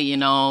same way.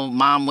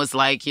 Mom was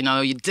like,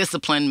 your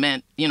discipline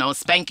meant,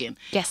 spanking.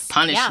 Yes.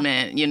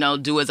 Punishment,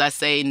 do as I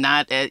say,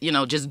 not,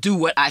 just do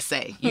what I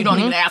say. You don't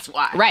even ask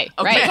why. Right,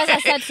 right. Because I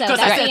said so. Because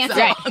That's I the said answer.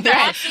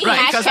 so.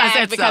 Right, because I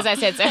said so. Because I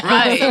said so.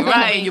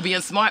 Right. You're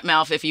being smart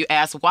mouth if you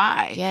ask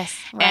why. Yes.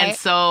 And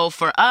so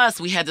for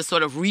us, we had to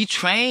sort of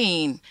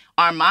retrain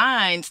our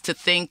minds to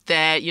think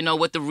that,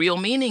 what the real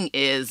meaning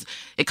is.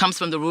 It comes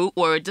from the root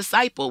word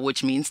disciple,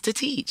 which means to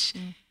teach.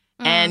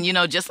 And,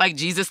 just like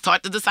Jesus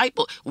taught the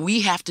disciple,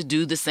 we have to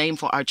do the same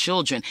for our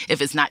children.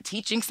 If it's not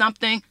teaching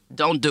something,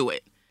 don't do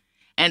it.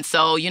 And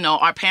so,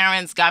 our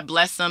parents, God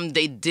bless them,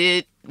 they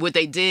did what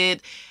they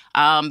did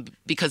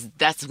because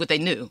that's what they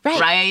knew,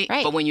 right?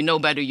 But when you know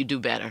better, you do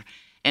better.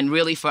 And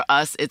really for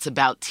us, it's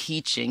about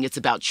teaching. It's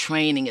about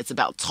training. It's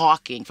about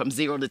talking from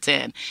 0 to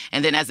 10.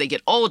 And then as they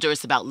get older,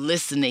 it's about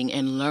listening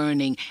and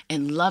learning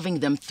and loving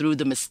them through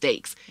the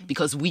mistakes,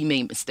 because we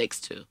made mistakes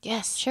too.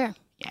 Yes. Sure.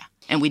 Yeah.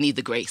 And we need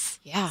the grace.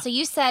 Yeah. So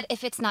you said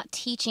if it's not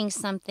teaching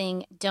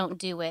something, don't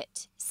do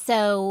it.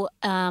 So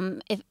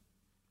if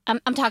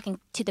I'm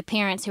talking to the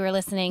parents who are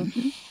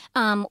listening,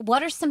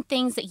 what are some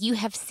things that you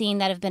have seen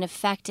that have been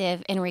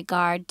effective in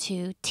regard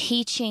to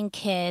teaching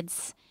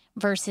kids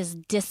versus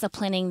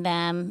disciplining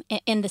them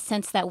in the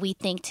sense that we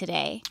think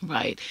today?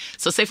 Right.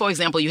 So say, for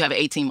example, you have an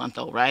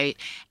 18-month-old, right?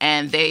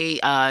 And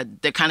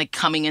they're kind of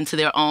coming into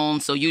their own.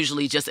 So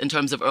usually just in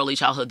terms of early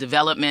childhood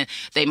development,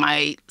 they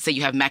might say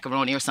you have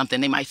macaroni or something.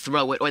 They might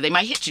throw it, or they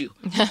might hit you,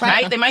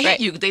 right? They might hit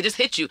you. They just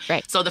hit you.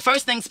 Right. So the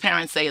first things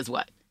parents say is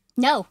what?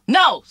 No,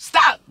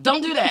 stop.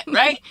 Don't do that,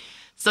 right?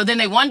 So then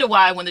they wonder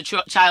why when the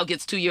child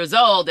gets 2 years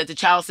old that the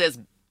child says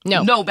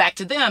no back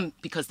to them,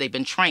 because they've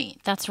been trained.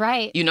 that's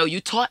right.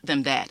 You taught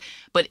them that.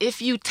 But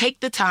if you take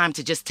the time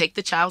to just take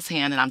the child's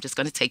hand, and I'm just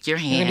going to take your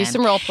hand. We're going to do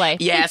some role play.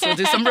 Yes, we'll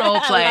do some role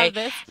play. I love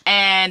this.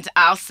 And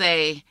I'll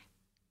say,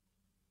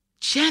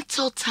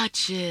 gentle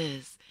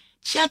touches,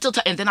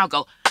 and then I'll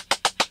go,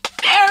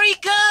 very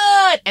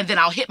good. And then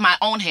I'll hit my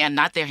own hand,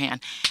 not their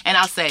hand. And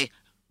I'll say,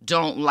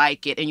 don't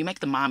like it. And you make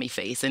the mommy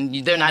face.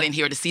 And they're not in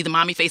here to see the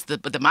mommy face,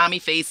 but the mommy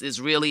face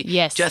is really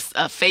just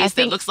a face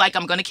that looks like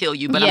I'm going to kill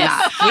you, but I'm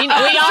not. we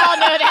all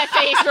know that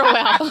face real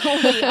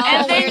well.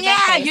 And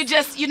then, you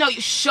just, you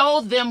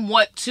show them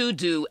what to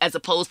do as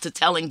opposed to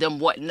telling them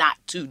what not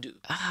to do.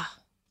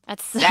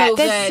 That's so That's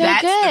good.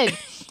 That's so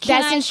good.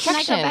 That's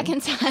instruction. Can I go back in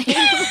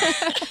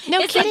time? No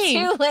Is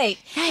kidding. it too late?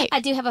 Right. I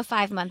do have a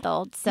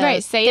 5-month-old. So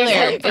Right, Sailor.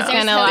 There's It's hope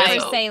kinda for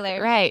like-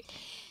 Sailor. Right.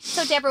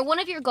 So, Deborah, one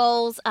of your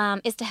goals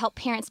is to help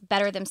parents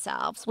better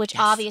themselves, which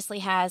obviously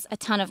has a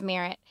ton of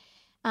merit.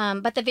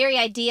 But the very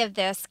idea of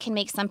this can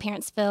make some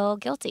parents feel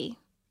guilty.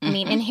 I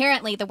mean,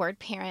 inherently, the word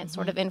parent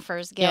sort of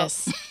infers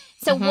guilt. Yes.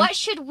 So what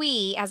should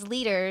we, as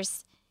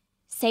leaders,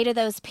 say to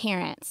those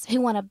parents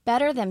who want to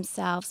better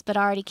themselves but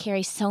already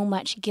carry so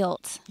much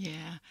guilt?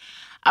 Yeah.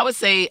 I would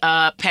say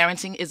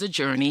parenting is a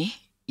journey.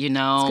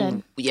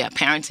 good. Yeah,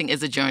 parenting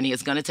is a journey.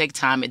 It's going to take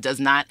time. It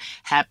does not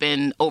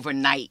happen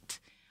overnight.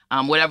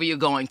 Whatever you're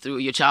going through,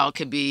 your child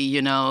could be,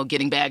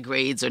 getting bad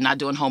grades or not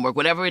doing homework,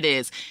 whatever it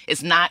is,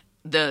 it's not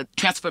the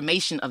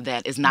transformation of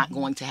that is not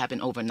going to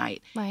happen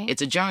overnight. Right.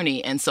 It's a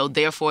journey. And so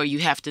therefore you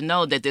have to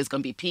know that there's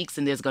going to be peaks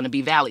and there's going to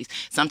be valleys.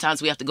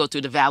 Sometimes we have to go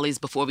through the valleys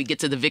before we get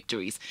to the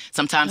victories.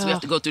 Sometimes we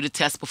have to go through the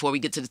tests before we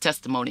get to the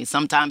testimony.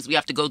 Sometimes we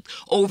have to go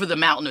over the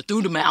mountain or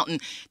through the mountain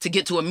to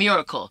get to a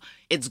miracle.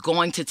 It's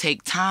going to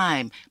take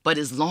time. But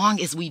as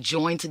long as we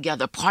join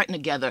together, partner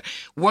together,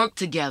 work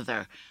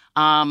together,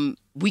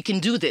 we can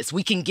do this.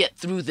 We can get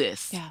through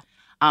this. Yeah.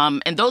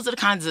 And those are the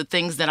kinds of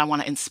things that I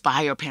want to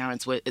inspire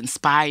parents with,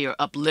 inspire,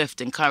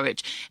 uplift,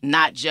 encourage,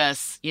 not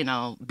just,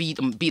 beat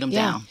them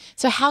down.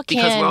 So how can...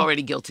 Because we're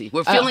already guilty.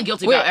 We're feeling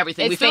guilty about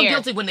everything. We feel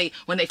guilty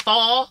when they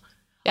fall.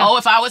 Yeah. Oh,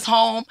 if I was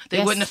home,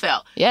 they wouldn't have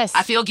fell. Yes.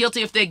 I feel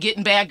guilty if they're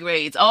getting bad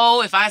grades.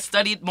 Oh, if I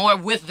studied more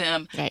with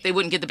them, they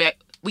wouldn't get the bad...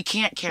 We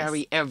can't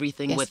carry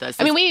everything with us.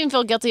 I mean, we even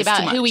feel guilty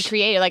about who we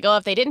created. Like,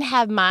 if they didn't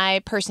have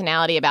my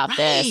personality about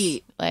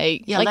this.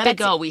 Let it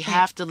go. We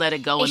have to let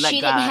it go and let God.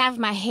 She didn't have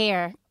my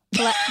hair.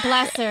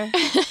 Bless her.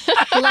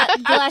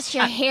 Bless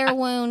your hair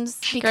wounds.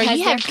 Because girl,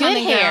 you have good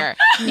hair.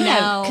 You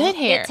have good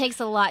hair. It takes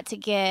a lot to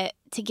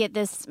get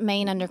this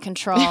mane under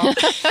control.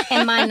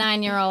 And my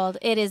 9-year-old,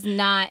 it is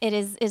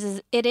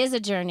a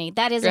journey.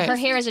 That is her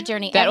hair is a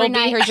journey. That will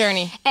be her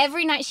journey.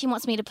 Every night she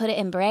wants me to put it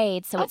in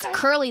braids, so it's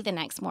curly the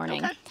next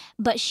morning. Okay.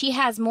 But she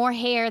has more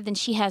hair than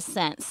she has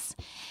sense,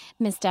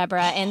 Miss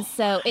Deborah, and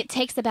so it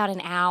takes about an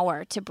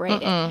hour to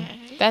braid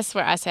it. That's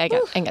where I say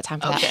I ain't got time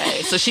for that.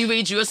 Okay, so she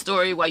reads you a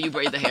story while you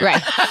braid the hair.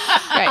 Right.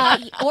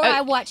 Or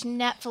I watch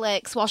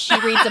Netflix while she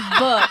reads a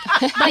book.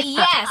 But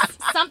yes,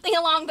 something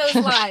along those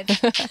lines.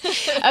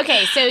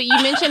 Okay, so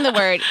you mentioned the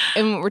word,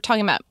 and we're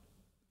talking about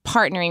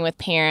partnering with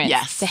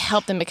parents to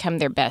help them become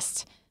their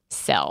best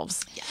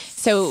selves. Yes.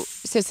 So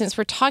since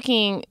we're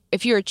talking,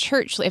 if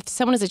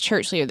someone is a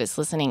church leader that's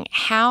listening,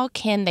 how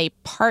can they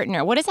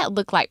partner? What does that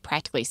look like,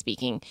 practically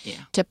speaking,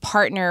 to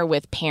partner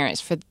with parents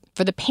for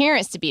the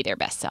parents to be their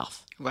best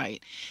self?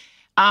 Right.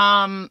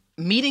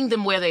 Meeting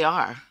them where they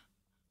are.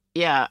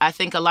 Yeah, I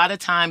think a lot of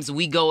times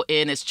we go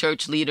in as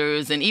church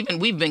leaders, and even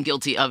we've been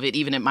guilty of it,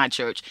 even at my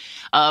church,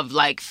 of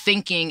like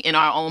thinking in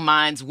our own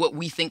minds what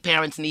we think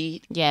parents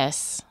need.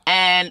 Yes.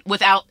 And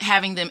without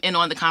having them in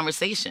on the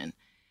conversation.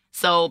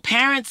 So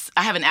parents,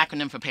 I have an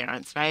acronym for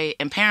parents, right?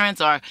 And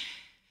parents are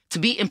to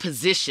be in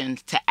position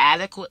to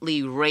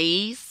adequately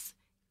raise,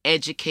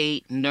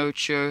 educate,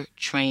 nurture,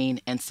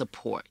 train, and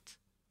support.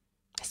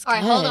 All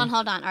right, hold on.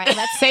 All right,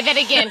 let's say that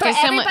again. For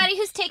everybody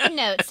who's taking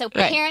notes. So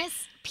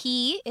parents,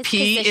 P is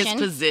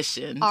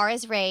position. R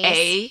is raise.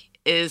 A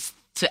is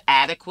to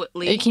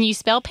adequately. Can you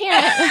spell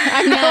parent?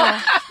 No.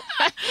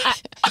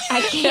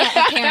 I can't,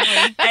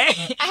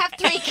 apparently. I have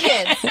 3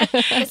 kids.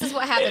 This is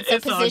what happens. So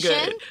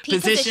position, P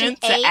position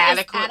to A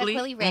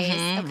adequately raise.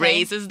 Mm-hmm. Okay.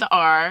 Raise is the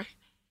R.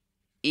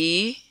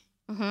 E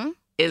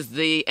is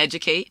the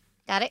educate.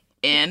 Got it.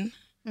 N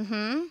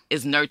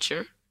is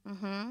nurture.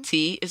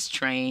 T is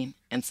train.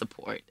 And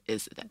support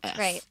is the S.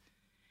 Right.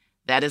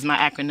 That is my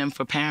acronym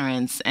for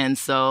parents. And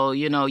so,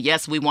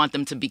 yes, we want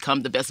them to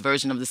become the best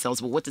version of themselves.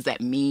 But what does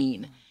that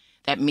mean?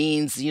 That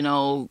means,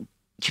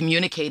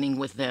 communicating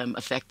with them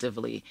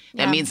effectively.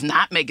 That means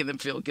not making them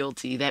feel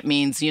guilty. That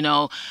means,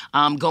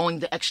 going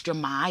the extra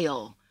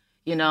mile.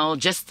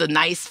 Just the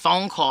nice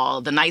phone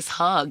call, the nice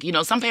hug.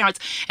 Some parents,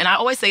 and I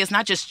always say it's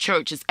not just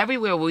church, it's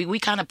everywhere we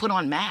kind of put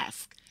on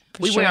masks.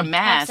 We wear a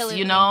mask, Absolutely.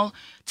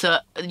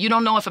 You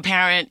don't know if a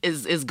parent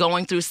is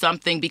going through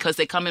something because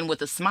they come in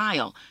with a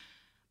smile.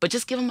 But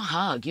just give them a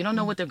hug. You don't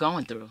know what they're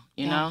going through,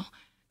 you know?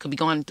 Could be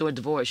going through a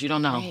divorce. You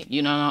don't know. Right.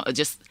 You don't know.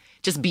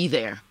 Just be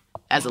there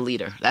as a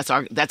leader. That's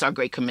our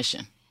great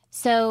commission.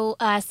 So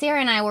Sarah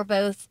and I were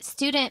both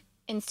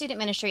in student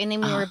ministry, and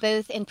then we were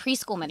both in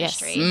preschool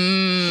ministry.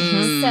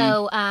 Yes.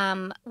 So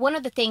one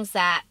of the things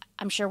that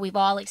I'm sure we've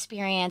all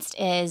experienced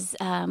is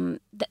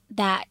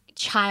that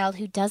child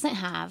who doesn't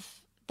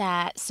have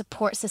that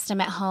support system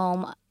at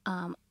home,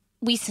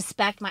 we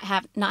suspect might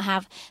not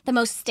have the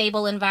most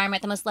stable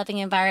environment, the most loving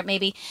environment.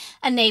 Maybe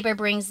a neighbor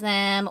brings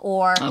them,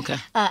 or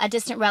a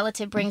distant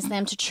relative brings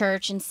them to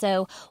church. And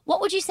so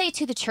what would you say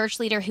to the church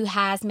leader who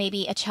has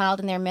maybe a child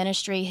in their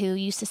ministry who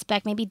you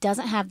suspect maybe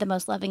doesn't have the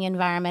most loving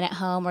environment at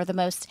home or the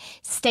most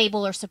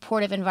stable or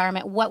supportive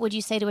environment? What would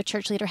you say to a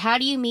church leader? How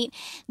do you meet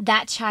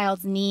that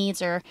child's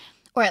needs, or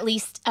at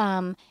least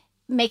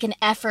make an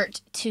effort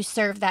to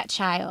serve that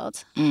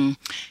child?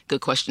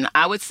 Good question.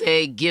 I would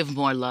say give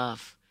more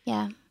love.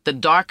 Yeah. The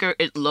darker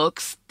it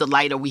looks, the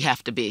lighter we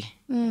have to be.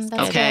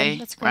 That's okay,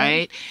 good. That's good.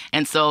 Right?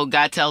 And so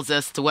God tells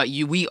us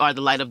we are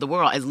the light of the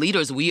world. As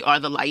leaders, we are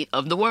the light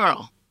of the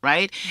world,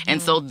 right? And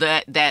so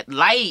that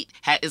light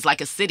is like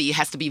a city. It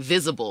has to be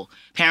visible.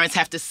 Parents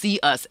have to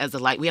see us as a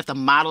light. We have to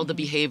model the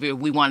behavior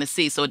we want to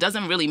see. So it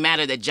doesn't really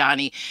matter that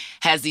Johnny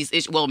has these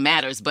issues. Well, it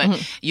matters, but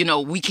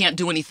we can't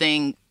do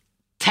anything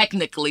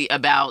technically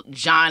about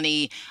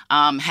Johnny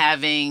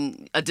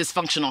having a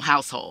dysfunctional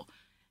household.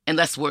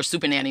 Unless we're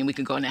super nanny and we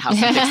can go in the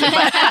house and fix it.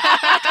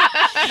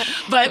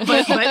 But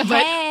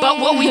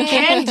what we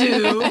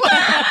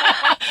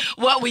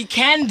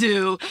can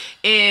do,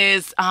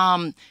 is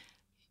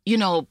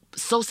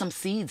sow some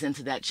seeds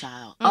into that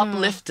child,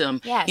 uplift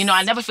them. Yes.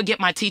 I never forget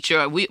my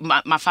teacher.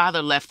 My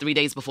father left 3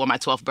 days before my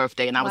 12th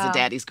birthday, and I was a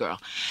daddy's girl.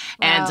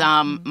 Wow.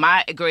 And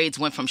my grades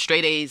went from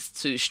straight A's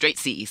to straight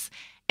C's.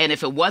 And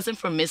if it wasn't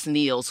for Miss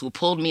Niels, who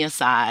pulled me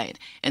aside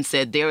and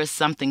said, there is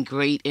something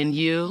great in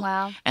you.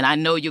 Wow. And I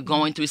know you're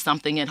going through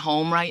something at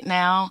home right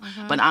now,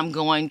 but I'm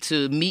going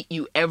to meet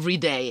you every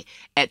day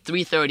at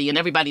 3:30. And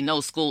everybody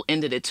knows school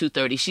ended at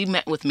 2:30. She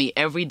met with me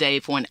every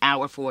day for an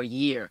hour for a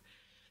year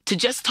to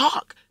just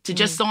talk, to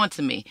just sow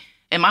into me.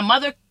 And my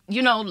mother,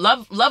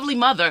 lovely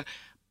mother,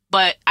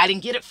 but I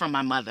didn't get it from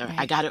my mother. Right.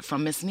 I got it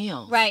from Miss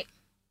Niels. Right.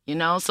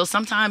 So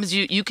sometimes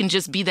you can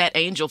just be that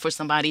angel for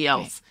somebody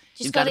else.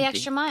 Just You've go gotta the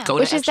extra mile. Go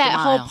Which the is extra that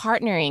mile. whole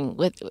partnering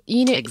with,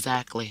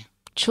 Exactly.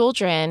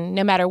 children,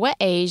 no matter what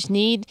age,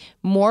 need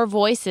more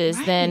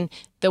voices than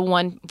the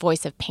one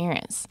voice of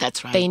parents.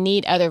 That's right. They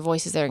need other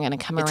voices that are going to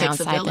come It takes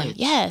a alongside them. village.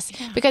 Yes,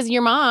 because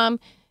your mom,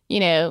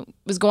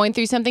 was going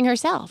through something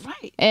herself.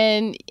 Right.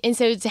 And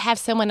so to have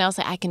someone else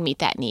that I can meet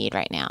that need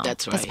right now.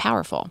 That's That's right.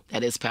 powerful.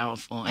 That is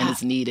powerful, and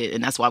it's needed,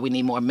 and that's why we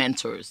need more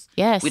mentors.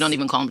 Yes. We don't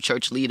even call them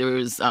church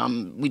leaders.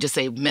 We just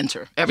say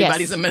mentor.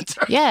 Everybody's Yes. a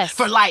mentor. Yes.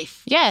 For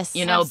life. Yes.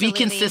 Be Absolutely.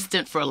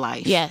 consistent for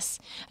life. Yes.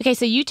 Okay,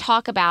 so you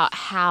talk about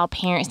how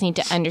parents need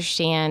to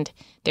understand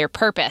their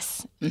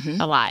purpose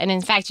a lot. And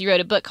in fact, you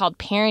wrote a book called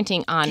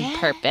Parenting on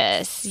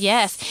Purpose.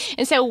 Yes.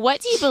 And so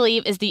what do you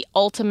believe is the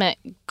ultimate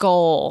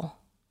goal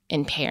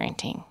in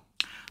parenting?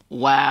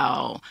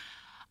 Wow.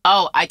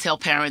 Oh, I tell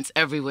parents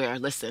everywhere,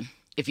 listen,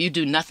 if you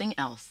do nothing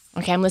else,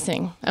 Okay, I'm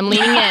listening. I'm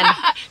leaning in.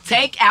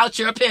 take out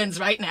your pens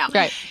right now.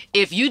 Right.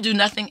 If you do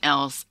nothing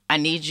else, I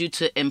need you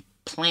to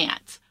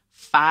implant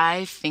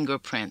 5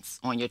 fingerprints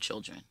on your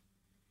children.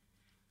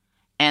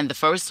 And the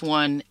first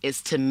one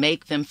is to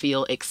make them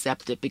feel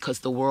accepted, because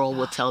the world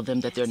will tell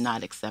them that they're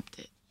not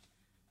accepted.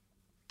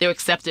 They're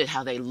accepted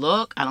how they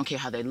look. I don't care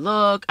how they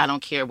look. I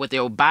don't care what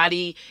their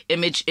body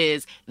image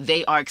is.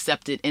 They are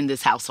accepted in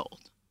this household.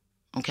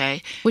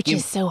 Okay? Which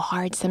is so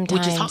hard sometimes.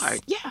 Which is hard.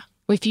 Yeah.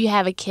 If you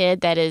have a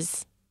kid that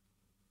is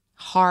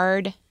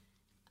hard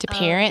to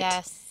parent,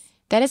 Yes.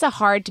 that is a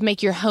hard to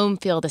make your home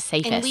feel the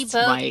safest. And we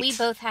Right.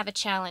 both have a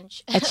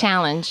challenge. a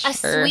challenge. A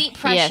sweet,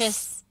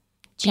 precious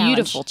challenge.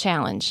 beautiful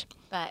challenge.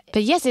 But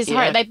But yes, it's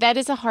hard. Yeah. Like that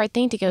is a hard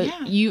thing to go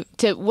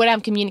to what I'm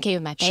communicating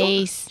with my Sure,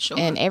 face sure.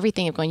 and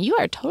everything of going, you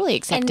are totally and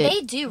accepted. they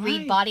do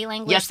read body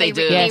language. Yes, they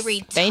do. They Yes,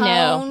 read they tone.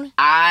 know.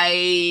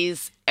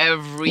 Eyes,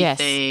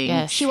 everything.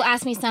 Yes. She will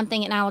ask me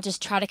something, and I will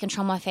just try to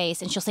control my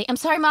face, and she'll say, "I'm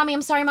sorry, mommy.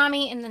 I'm sorry,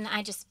 mommy," and then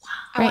I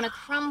Right. want to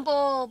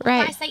crumble before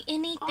Right. I say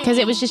anything Because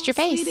it was just your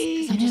face.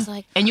 I'm just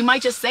like, And you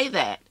might just say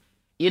that.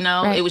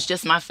 Right. It was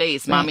just my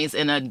face. Mommy's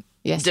in a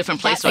Yes. different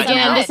place That's right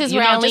now. Again, this is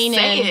where I just lean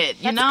say in. it,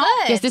 you that's know?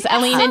 good. Yes, this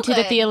I lean so into the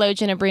good.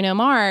 theologian of Bruno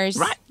Mars.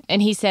 Right.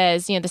 And he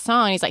says, the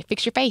song, he's like,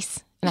 fix your face.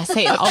 And I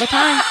say it all the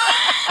time.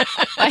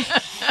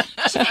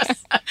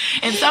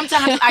 And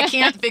sometimes I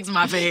can't fix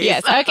my face.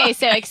 Yes. Okay.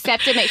 So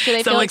accept it. Make sure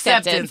they So feel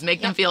acceptance, accepted.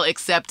 make them feel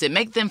accepted,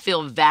 make them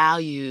feel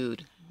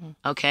valued.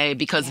 Okay,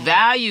 because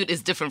valued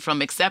is different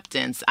from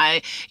acceptance.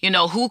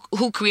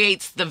 Who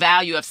creates the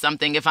value of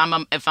something? If I'm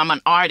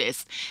an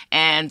artist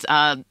and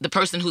the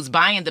person who's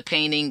buying the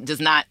painting does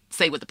not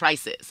say what the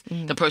price is,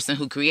 the person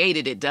who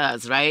created it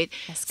does, right?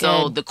 That's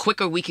So good. the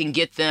quicker we can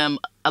get them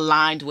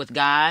aligned with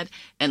God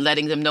and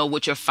letting them know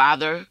what your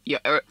Father, your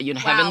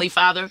heavenly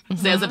Father,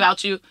 says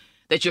about you,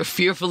 that you're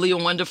fearfully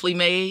and wonderfully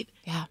made.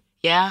 Yeah.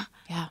 Yeah.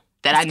 Yeah.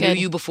 That That's I knew good.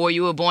 you before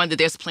you were born, that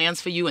there's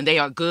plans for you and they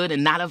are good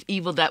and not of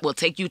evil, that will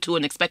take you to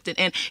an expected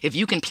end. If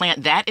you can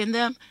plant that in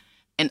them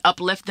and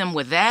uplift them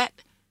with that,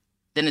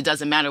 then it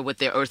doesn't matter what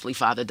their earthly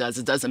father does.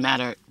 It doesn't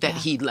matter that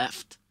he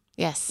left.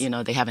 Yes.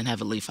 They have an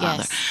heavenly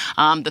father.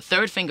 Yes. The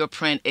third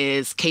fingerprint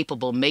is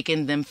capable,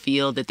 making them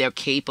feel that they're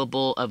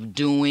capable of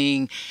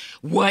doing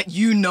what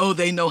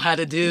they know how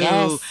to do.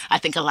 Yes. I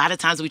think a lot of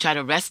times we try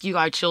to rescue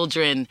our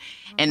children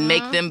and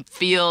make them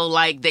feel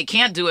like they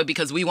can't do it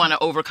because we want to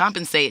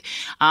overcompensate.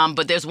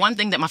 But there's one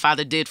thing that my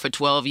father did for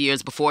 12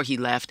 years before he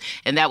left,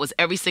 and that was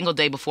every single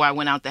day before I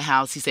went out the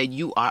house, he said,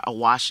 "You are a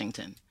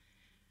Washington."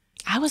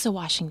 I was a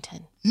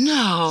Washington.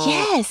 No.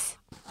 Yes.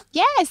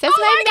 Yes. That's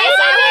my my name. gosh,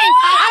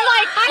 I'm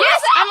like,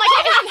 yes. I'm like,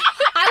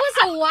 I was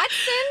a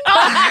Watson.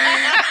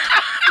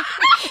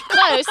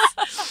 close.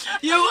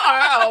 You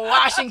are a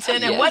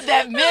Washington. And what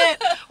that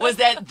meant was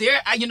that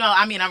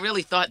I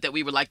really thought that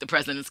we were like the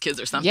president's kids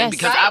or something, Yes.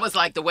 because Right. I was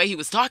like, the way he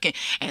was talking,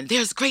 and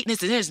there's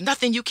greatness and there's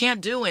nothing you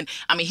can't do. And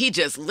he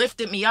just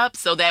lifted me up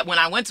so that when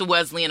I went to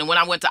Wesleyan and when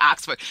I went to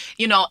Oxford,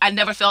 I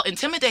never felt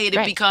intimidated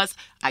Right. because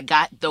I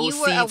got those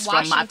You were a seeds from my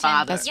Washington.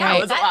 father. That's Yeah, right. I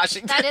was a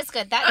Washington. that is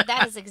good.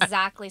 That is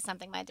exactly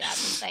something my dad would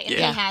say, and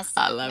Yeah. he has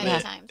I love many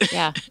it. times.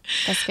 Yeah.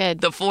 That's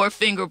good. The fourth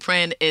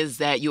fingerprint is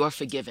that you are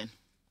forgiven.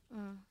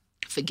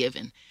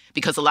 Forgiven.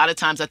 Because a lot of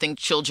times I think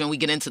children, we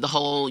get into the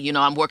whole,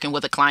 I'm working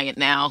with a client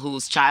now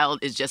whose child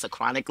is just a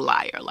chronic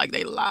liar. Like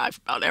they lie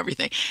about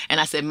everything. And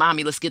I said,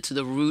 "Mommy, let's get to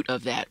the root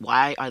of that.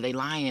 Why are they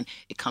lying?"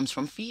 It comes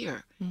from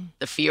fear,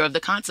 the fear of the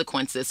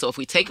consequences. So if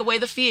we take away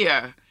the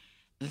fear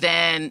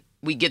then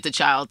we get the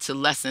child to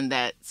lessen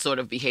that sort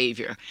of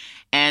behavior.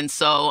 And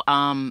so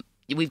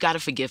we've got to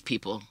forgive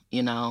people,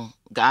 you know.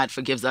 God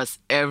forgives us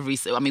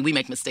we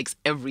make mistakes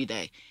every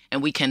day.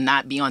 And we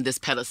cannot be on this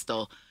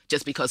pedestal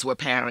just because we're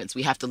parents.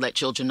 We have to let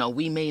children know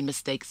we made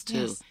mistakes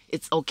too. Yes.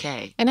 It's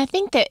okay. And I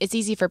think that it's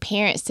easy for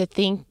parents to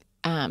think,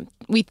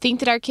 we think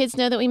that our kids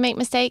know that we make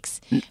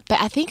mistakes,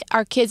 but I think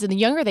our kids, and the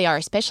younger they are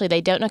especially,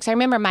 they don't know. Because I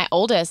remember my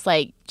oldest,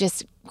 like,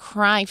 just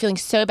crying, feeling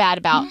so bad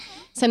about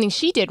something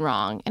she did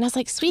wrong. And I was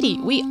like, sweetie,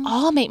 we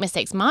all make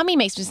mistakes. Mommy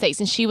makes mistakes.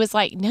 And she was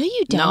like, no,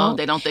 you don't. No,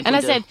 they don't think and we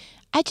I do. said,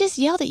 I just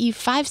yelled at you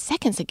 5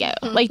 seconds ago.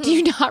 Like, do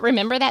you not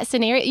remember that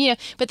scenario? You know,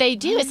 but they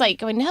do. It's like,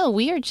 going, no,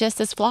 we are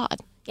just as flawed.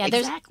 Yeah,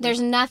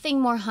 there's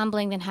nothing more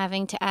humbling than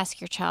having to ask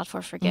your child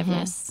for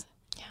forgiveness.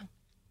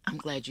 I'm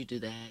glad you do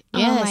that.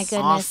 Yes. Oh, my goodness.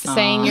 Awesome.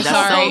 Saying you're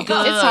That's sorry. so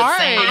good. It's hard.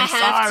 Saying I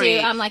have sorry.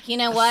 to. I'm like, you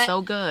know what? That's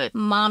so good.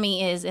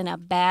 Mommy is in a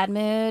bad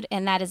mood,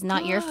 and that is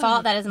not your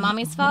fault. That is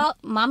Mommy's fault.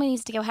 Mommy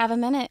needs to go have a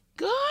minute.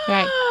 Good.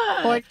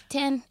 Right. Or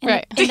 10 in,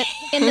 Right.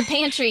 in the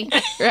pantry.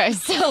 Right.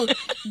 So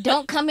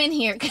don't come in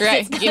here.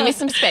 Right. Give me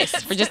some space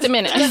for just a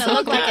minute. It's going to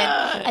look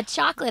like a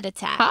chocolate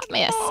attack. Hot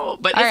mess. Oh,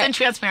 but All isn't right.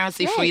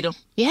 transparency freedom?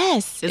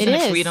 Yes, Isn't it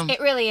it is. freedom? It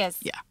really is.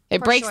 Yeah. It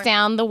For breaks sure.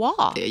 down the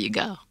wall. There you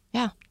go.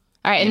 Yeah.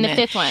 All right, and the Amen.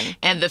 fifth one.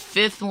 And the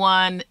fifth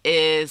one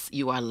is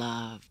you are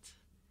loved.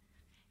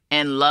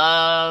 And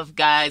love,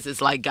 guys,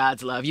 is like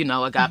God's love. You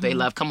know, agape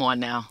love. Come on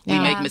now. Yeah.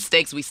 We make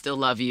mistakes. We still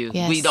love you.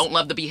 Yes. We don't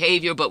love the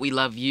behavior, but we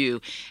love you.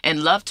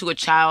 And love to a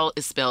child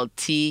is spelled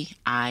Time.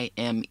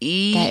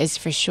 That is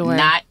for sure.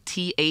 Not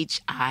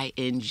Things.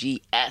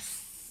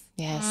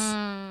 Yes.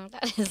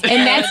 That is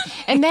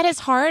And that is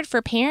hard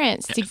for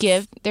parents to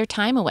give their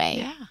time away.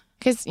 Yeah.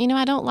 Because, you know,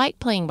 I don't like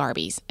playing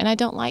Barbies and I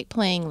don't like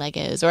playing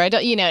Legos, or I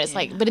don't, you know, it's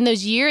like, but in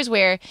those years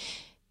where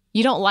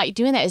you don't like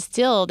doing that,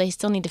 they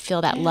still need to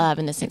feel that love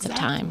in the sense of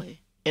time.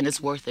 Exactly. And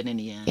it's worth it in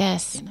the end.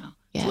 Yes. You know,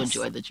 Yes. to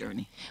enjoy the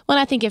journey. Well,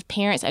 I think if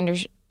parents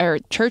or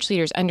church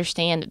leaders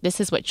understand that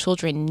this is what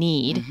children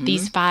need,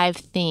 these 5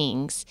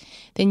 things,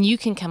 then you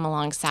can come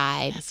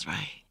alongside That's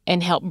right.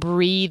 and help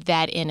breathe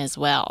that in as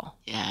well.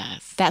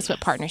 Yes. That's what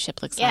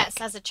partnership looks Yes,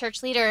 like. as a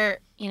church leader,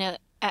 you know,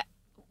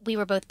 we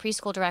were both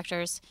preschool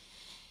directors.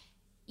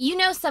 You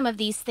know some of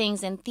these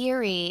things in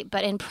theory,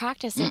 but in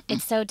practice,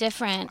 it's so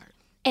different.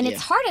 And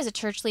it's hard as a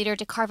church leader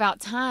to carve out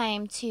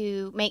time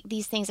to make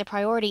these things a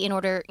priority in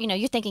order, you know,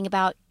 you're thinking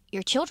about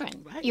your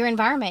children, your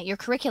environment, your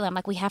curriculum.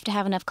 Like, we have to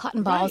have enough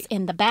cotton balls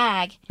in the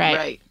bag,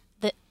 Right.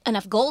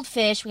 enough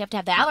goldfish. We have to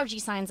have the allergy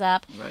signs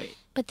up. Right.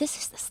 But this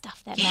is the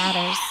stuff that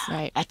matters.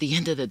 Right. At the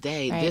end of the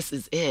day, this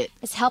is it.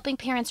 It's helping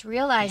parents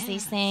realize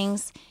these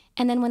things.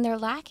 And then when they're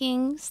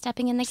lacking,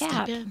 stepping in the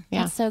gap. in.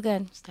 Yeah. That's so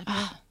good.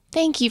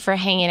 Thank you for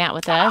hanging out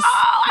with us.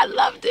 Oh, I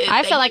loved it.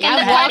 I feel like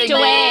I walked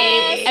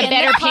away a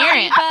better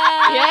parent.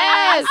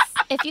 Yes.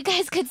 If you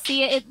guys could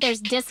see it, there's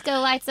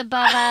disco lights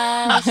above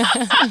us.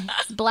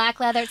 It's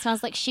black leather. It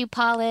smells like shoe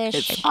polish.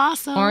 It's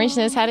awesome. Orange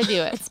knows how to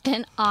do it. It's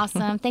been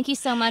awesome. Thank you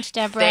so much,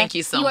 Deborah. Thank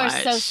you so much. You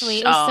are so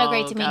sweet. It was so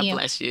great to meet God you.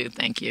 bless you.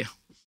 Thank you.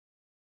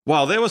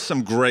 Wow, there was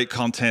some great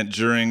content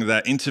during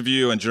that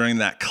interview and during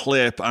that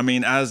clip. I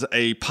mean, as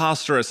a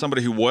pastor, as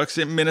somebody who works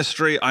in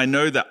ministry, I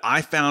know that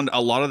I found a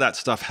lot of that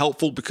stuff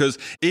helpful because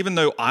even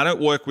though I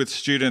don't work with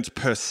students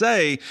per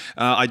se,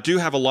 I do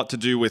have a lot to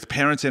do with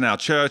parents in our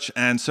church.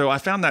 And so I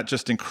found that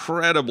just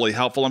incredibly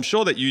helpful. I'm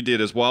sure that you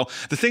did as well.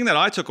 The thing that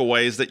I took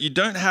away is that you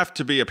don't have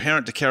to be a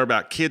parent to care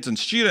about kids and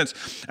students,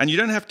 and you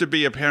don't have to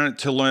be a parent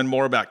to learn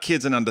more about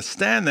kids and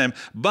understand them.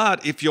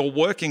 But if you're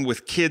working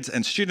with kids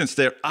and students,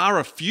 there are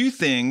a few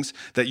things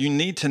that you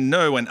need to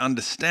know and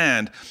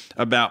understand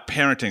about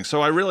parenting.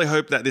 So I really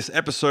hope that this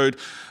episode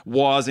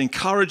was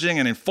encouraging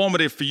and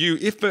informative for you.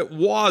 If it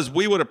was,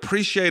 we would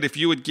appreciate if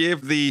you would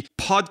give the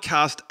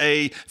podcast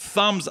a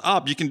thumbs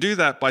up. You can do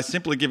that by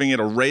simply giving it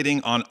a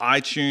rating on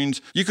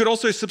iTunes. You could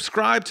also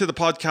subscribe to the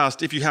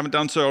podcast if you haven't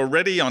done so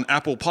already on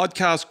Apple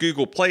Podcasts,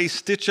 Google Play,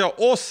 Stitcher,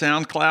 or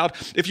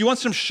SoundCloud. If you want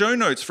some show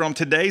notes from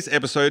today's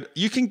episode,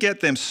 you can get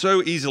them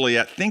so easily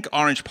at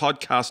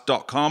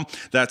thinkorangepodcast.com.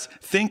 That's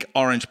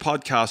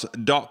thinkorangepodcast.com.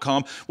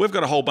 We've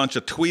got a whole bunch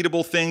of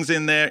tweetable things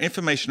in there,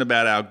 information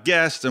about our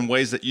guests and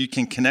ways that you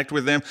can connect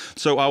with them.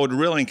 So I would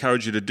really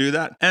encourage you to do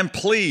that. And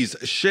please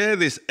share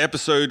this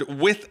episode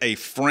with a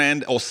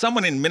friend or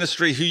someone in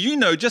ministry who you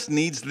know just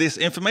needs this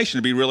information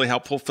to be really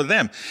helpful for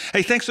them.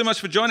 Hey, thanks so much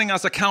for joining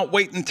us. I can't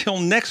wait until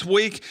next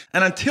week.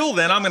 And until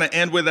then, I'm going to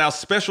end with our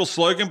special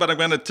slogan, but I'm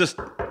going to just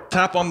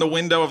tap on the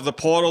window of the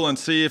portal and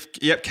see if,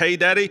 yep,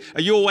 K-Daddy,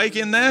 are you awake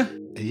in there?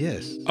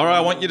 Yes. All right,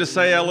 I want you to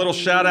say our little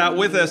shout out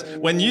with us.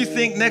 When you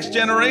think next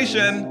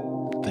generation,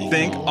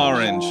 think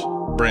orange.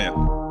 Brant.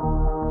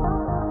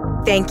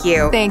 Thank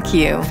you. Thank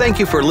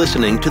you for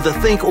listening to the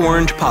Think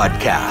Orange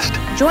podcast.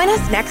 Join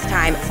us next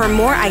time for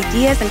more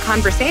ideas and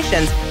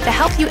conversations to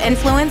help you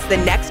influence the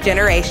next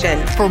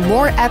generation. For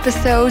more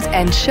episodes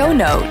and show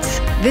notes,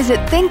 visit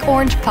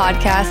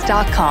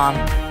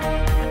thinkorangepodcast.com.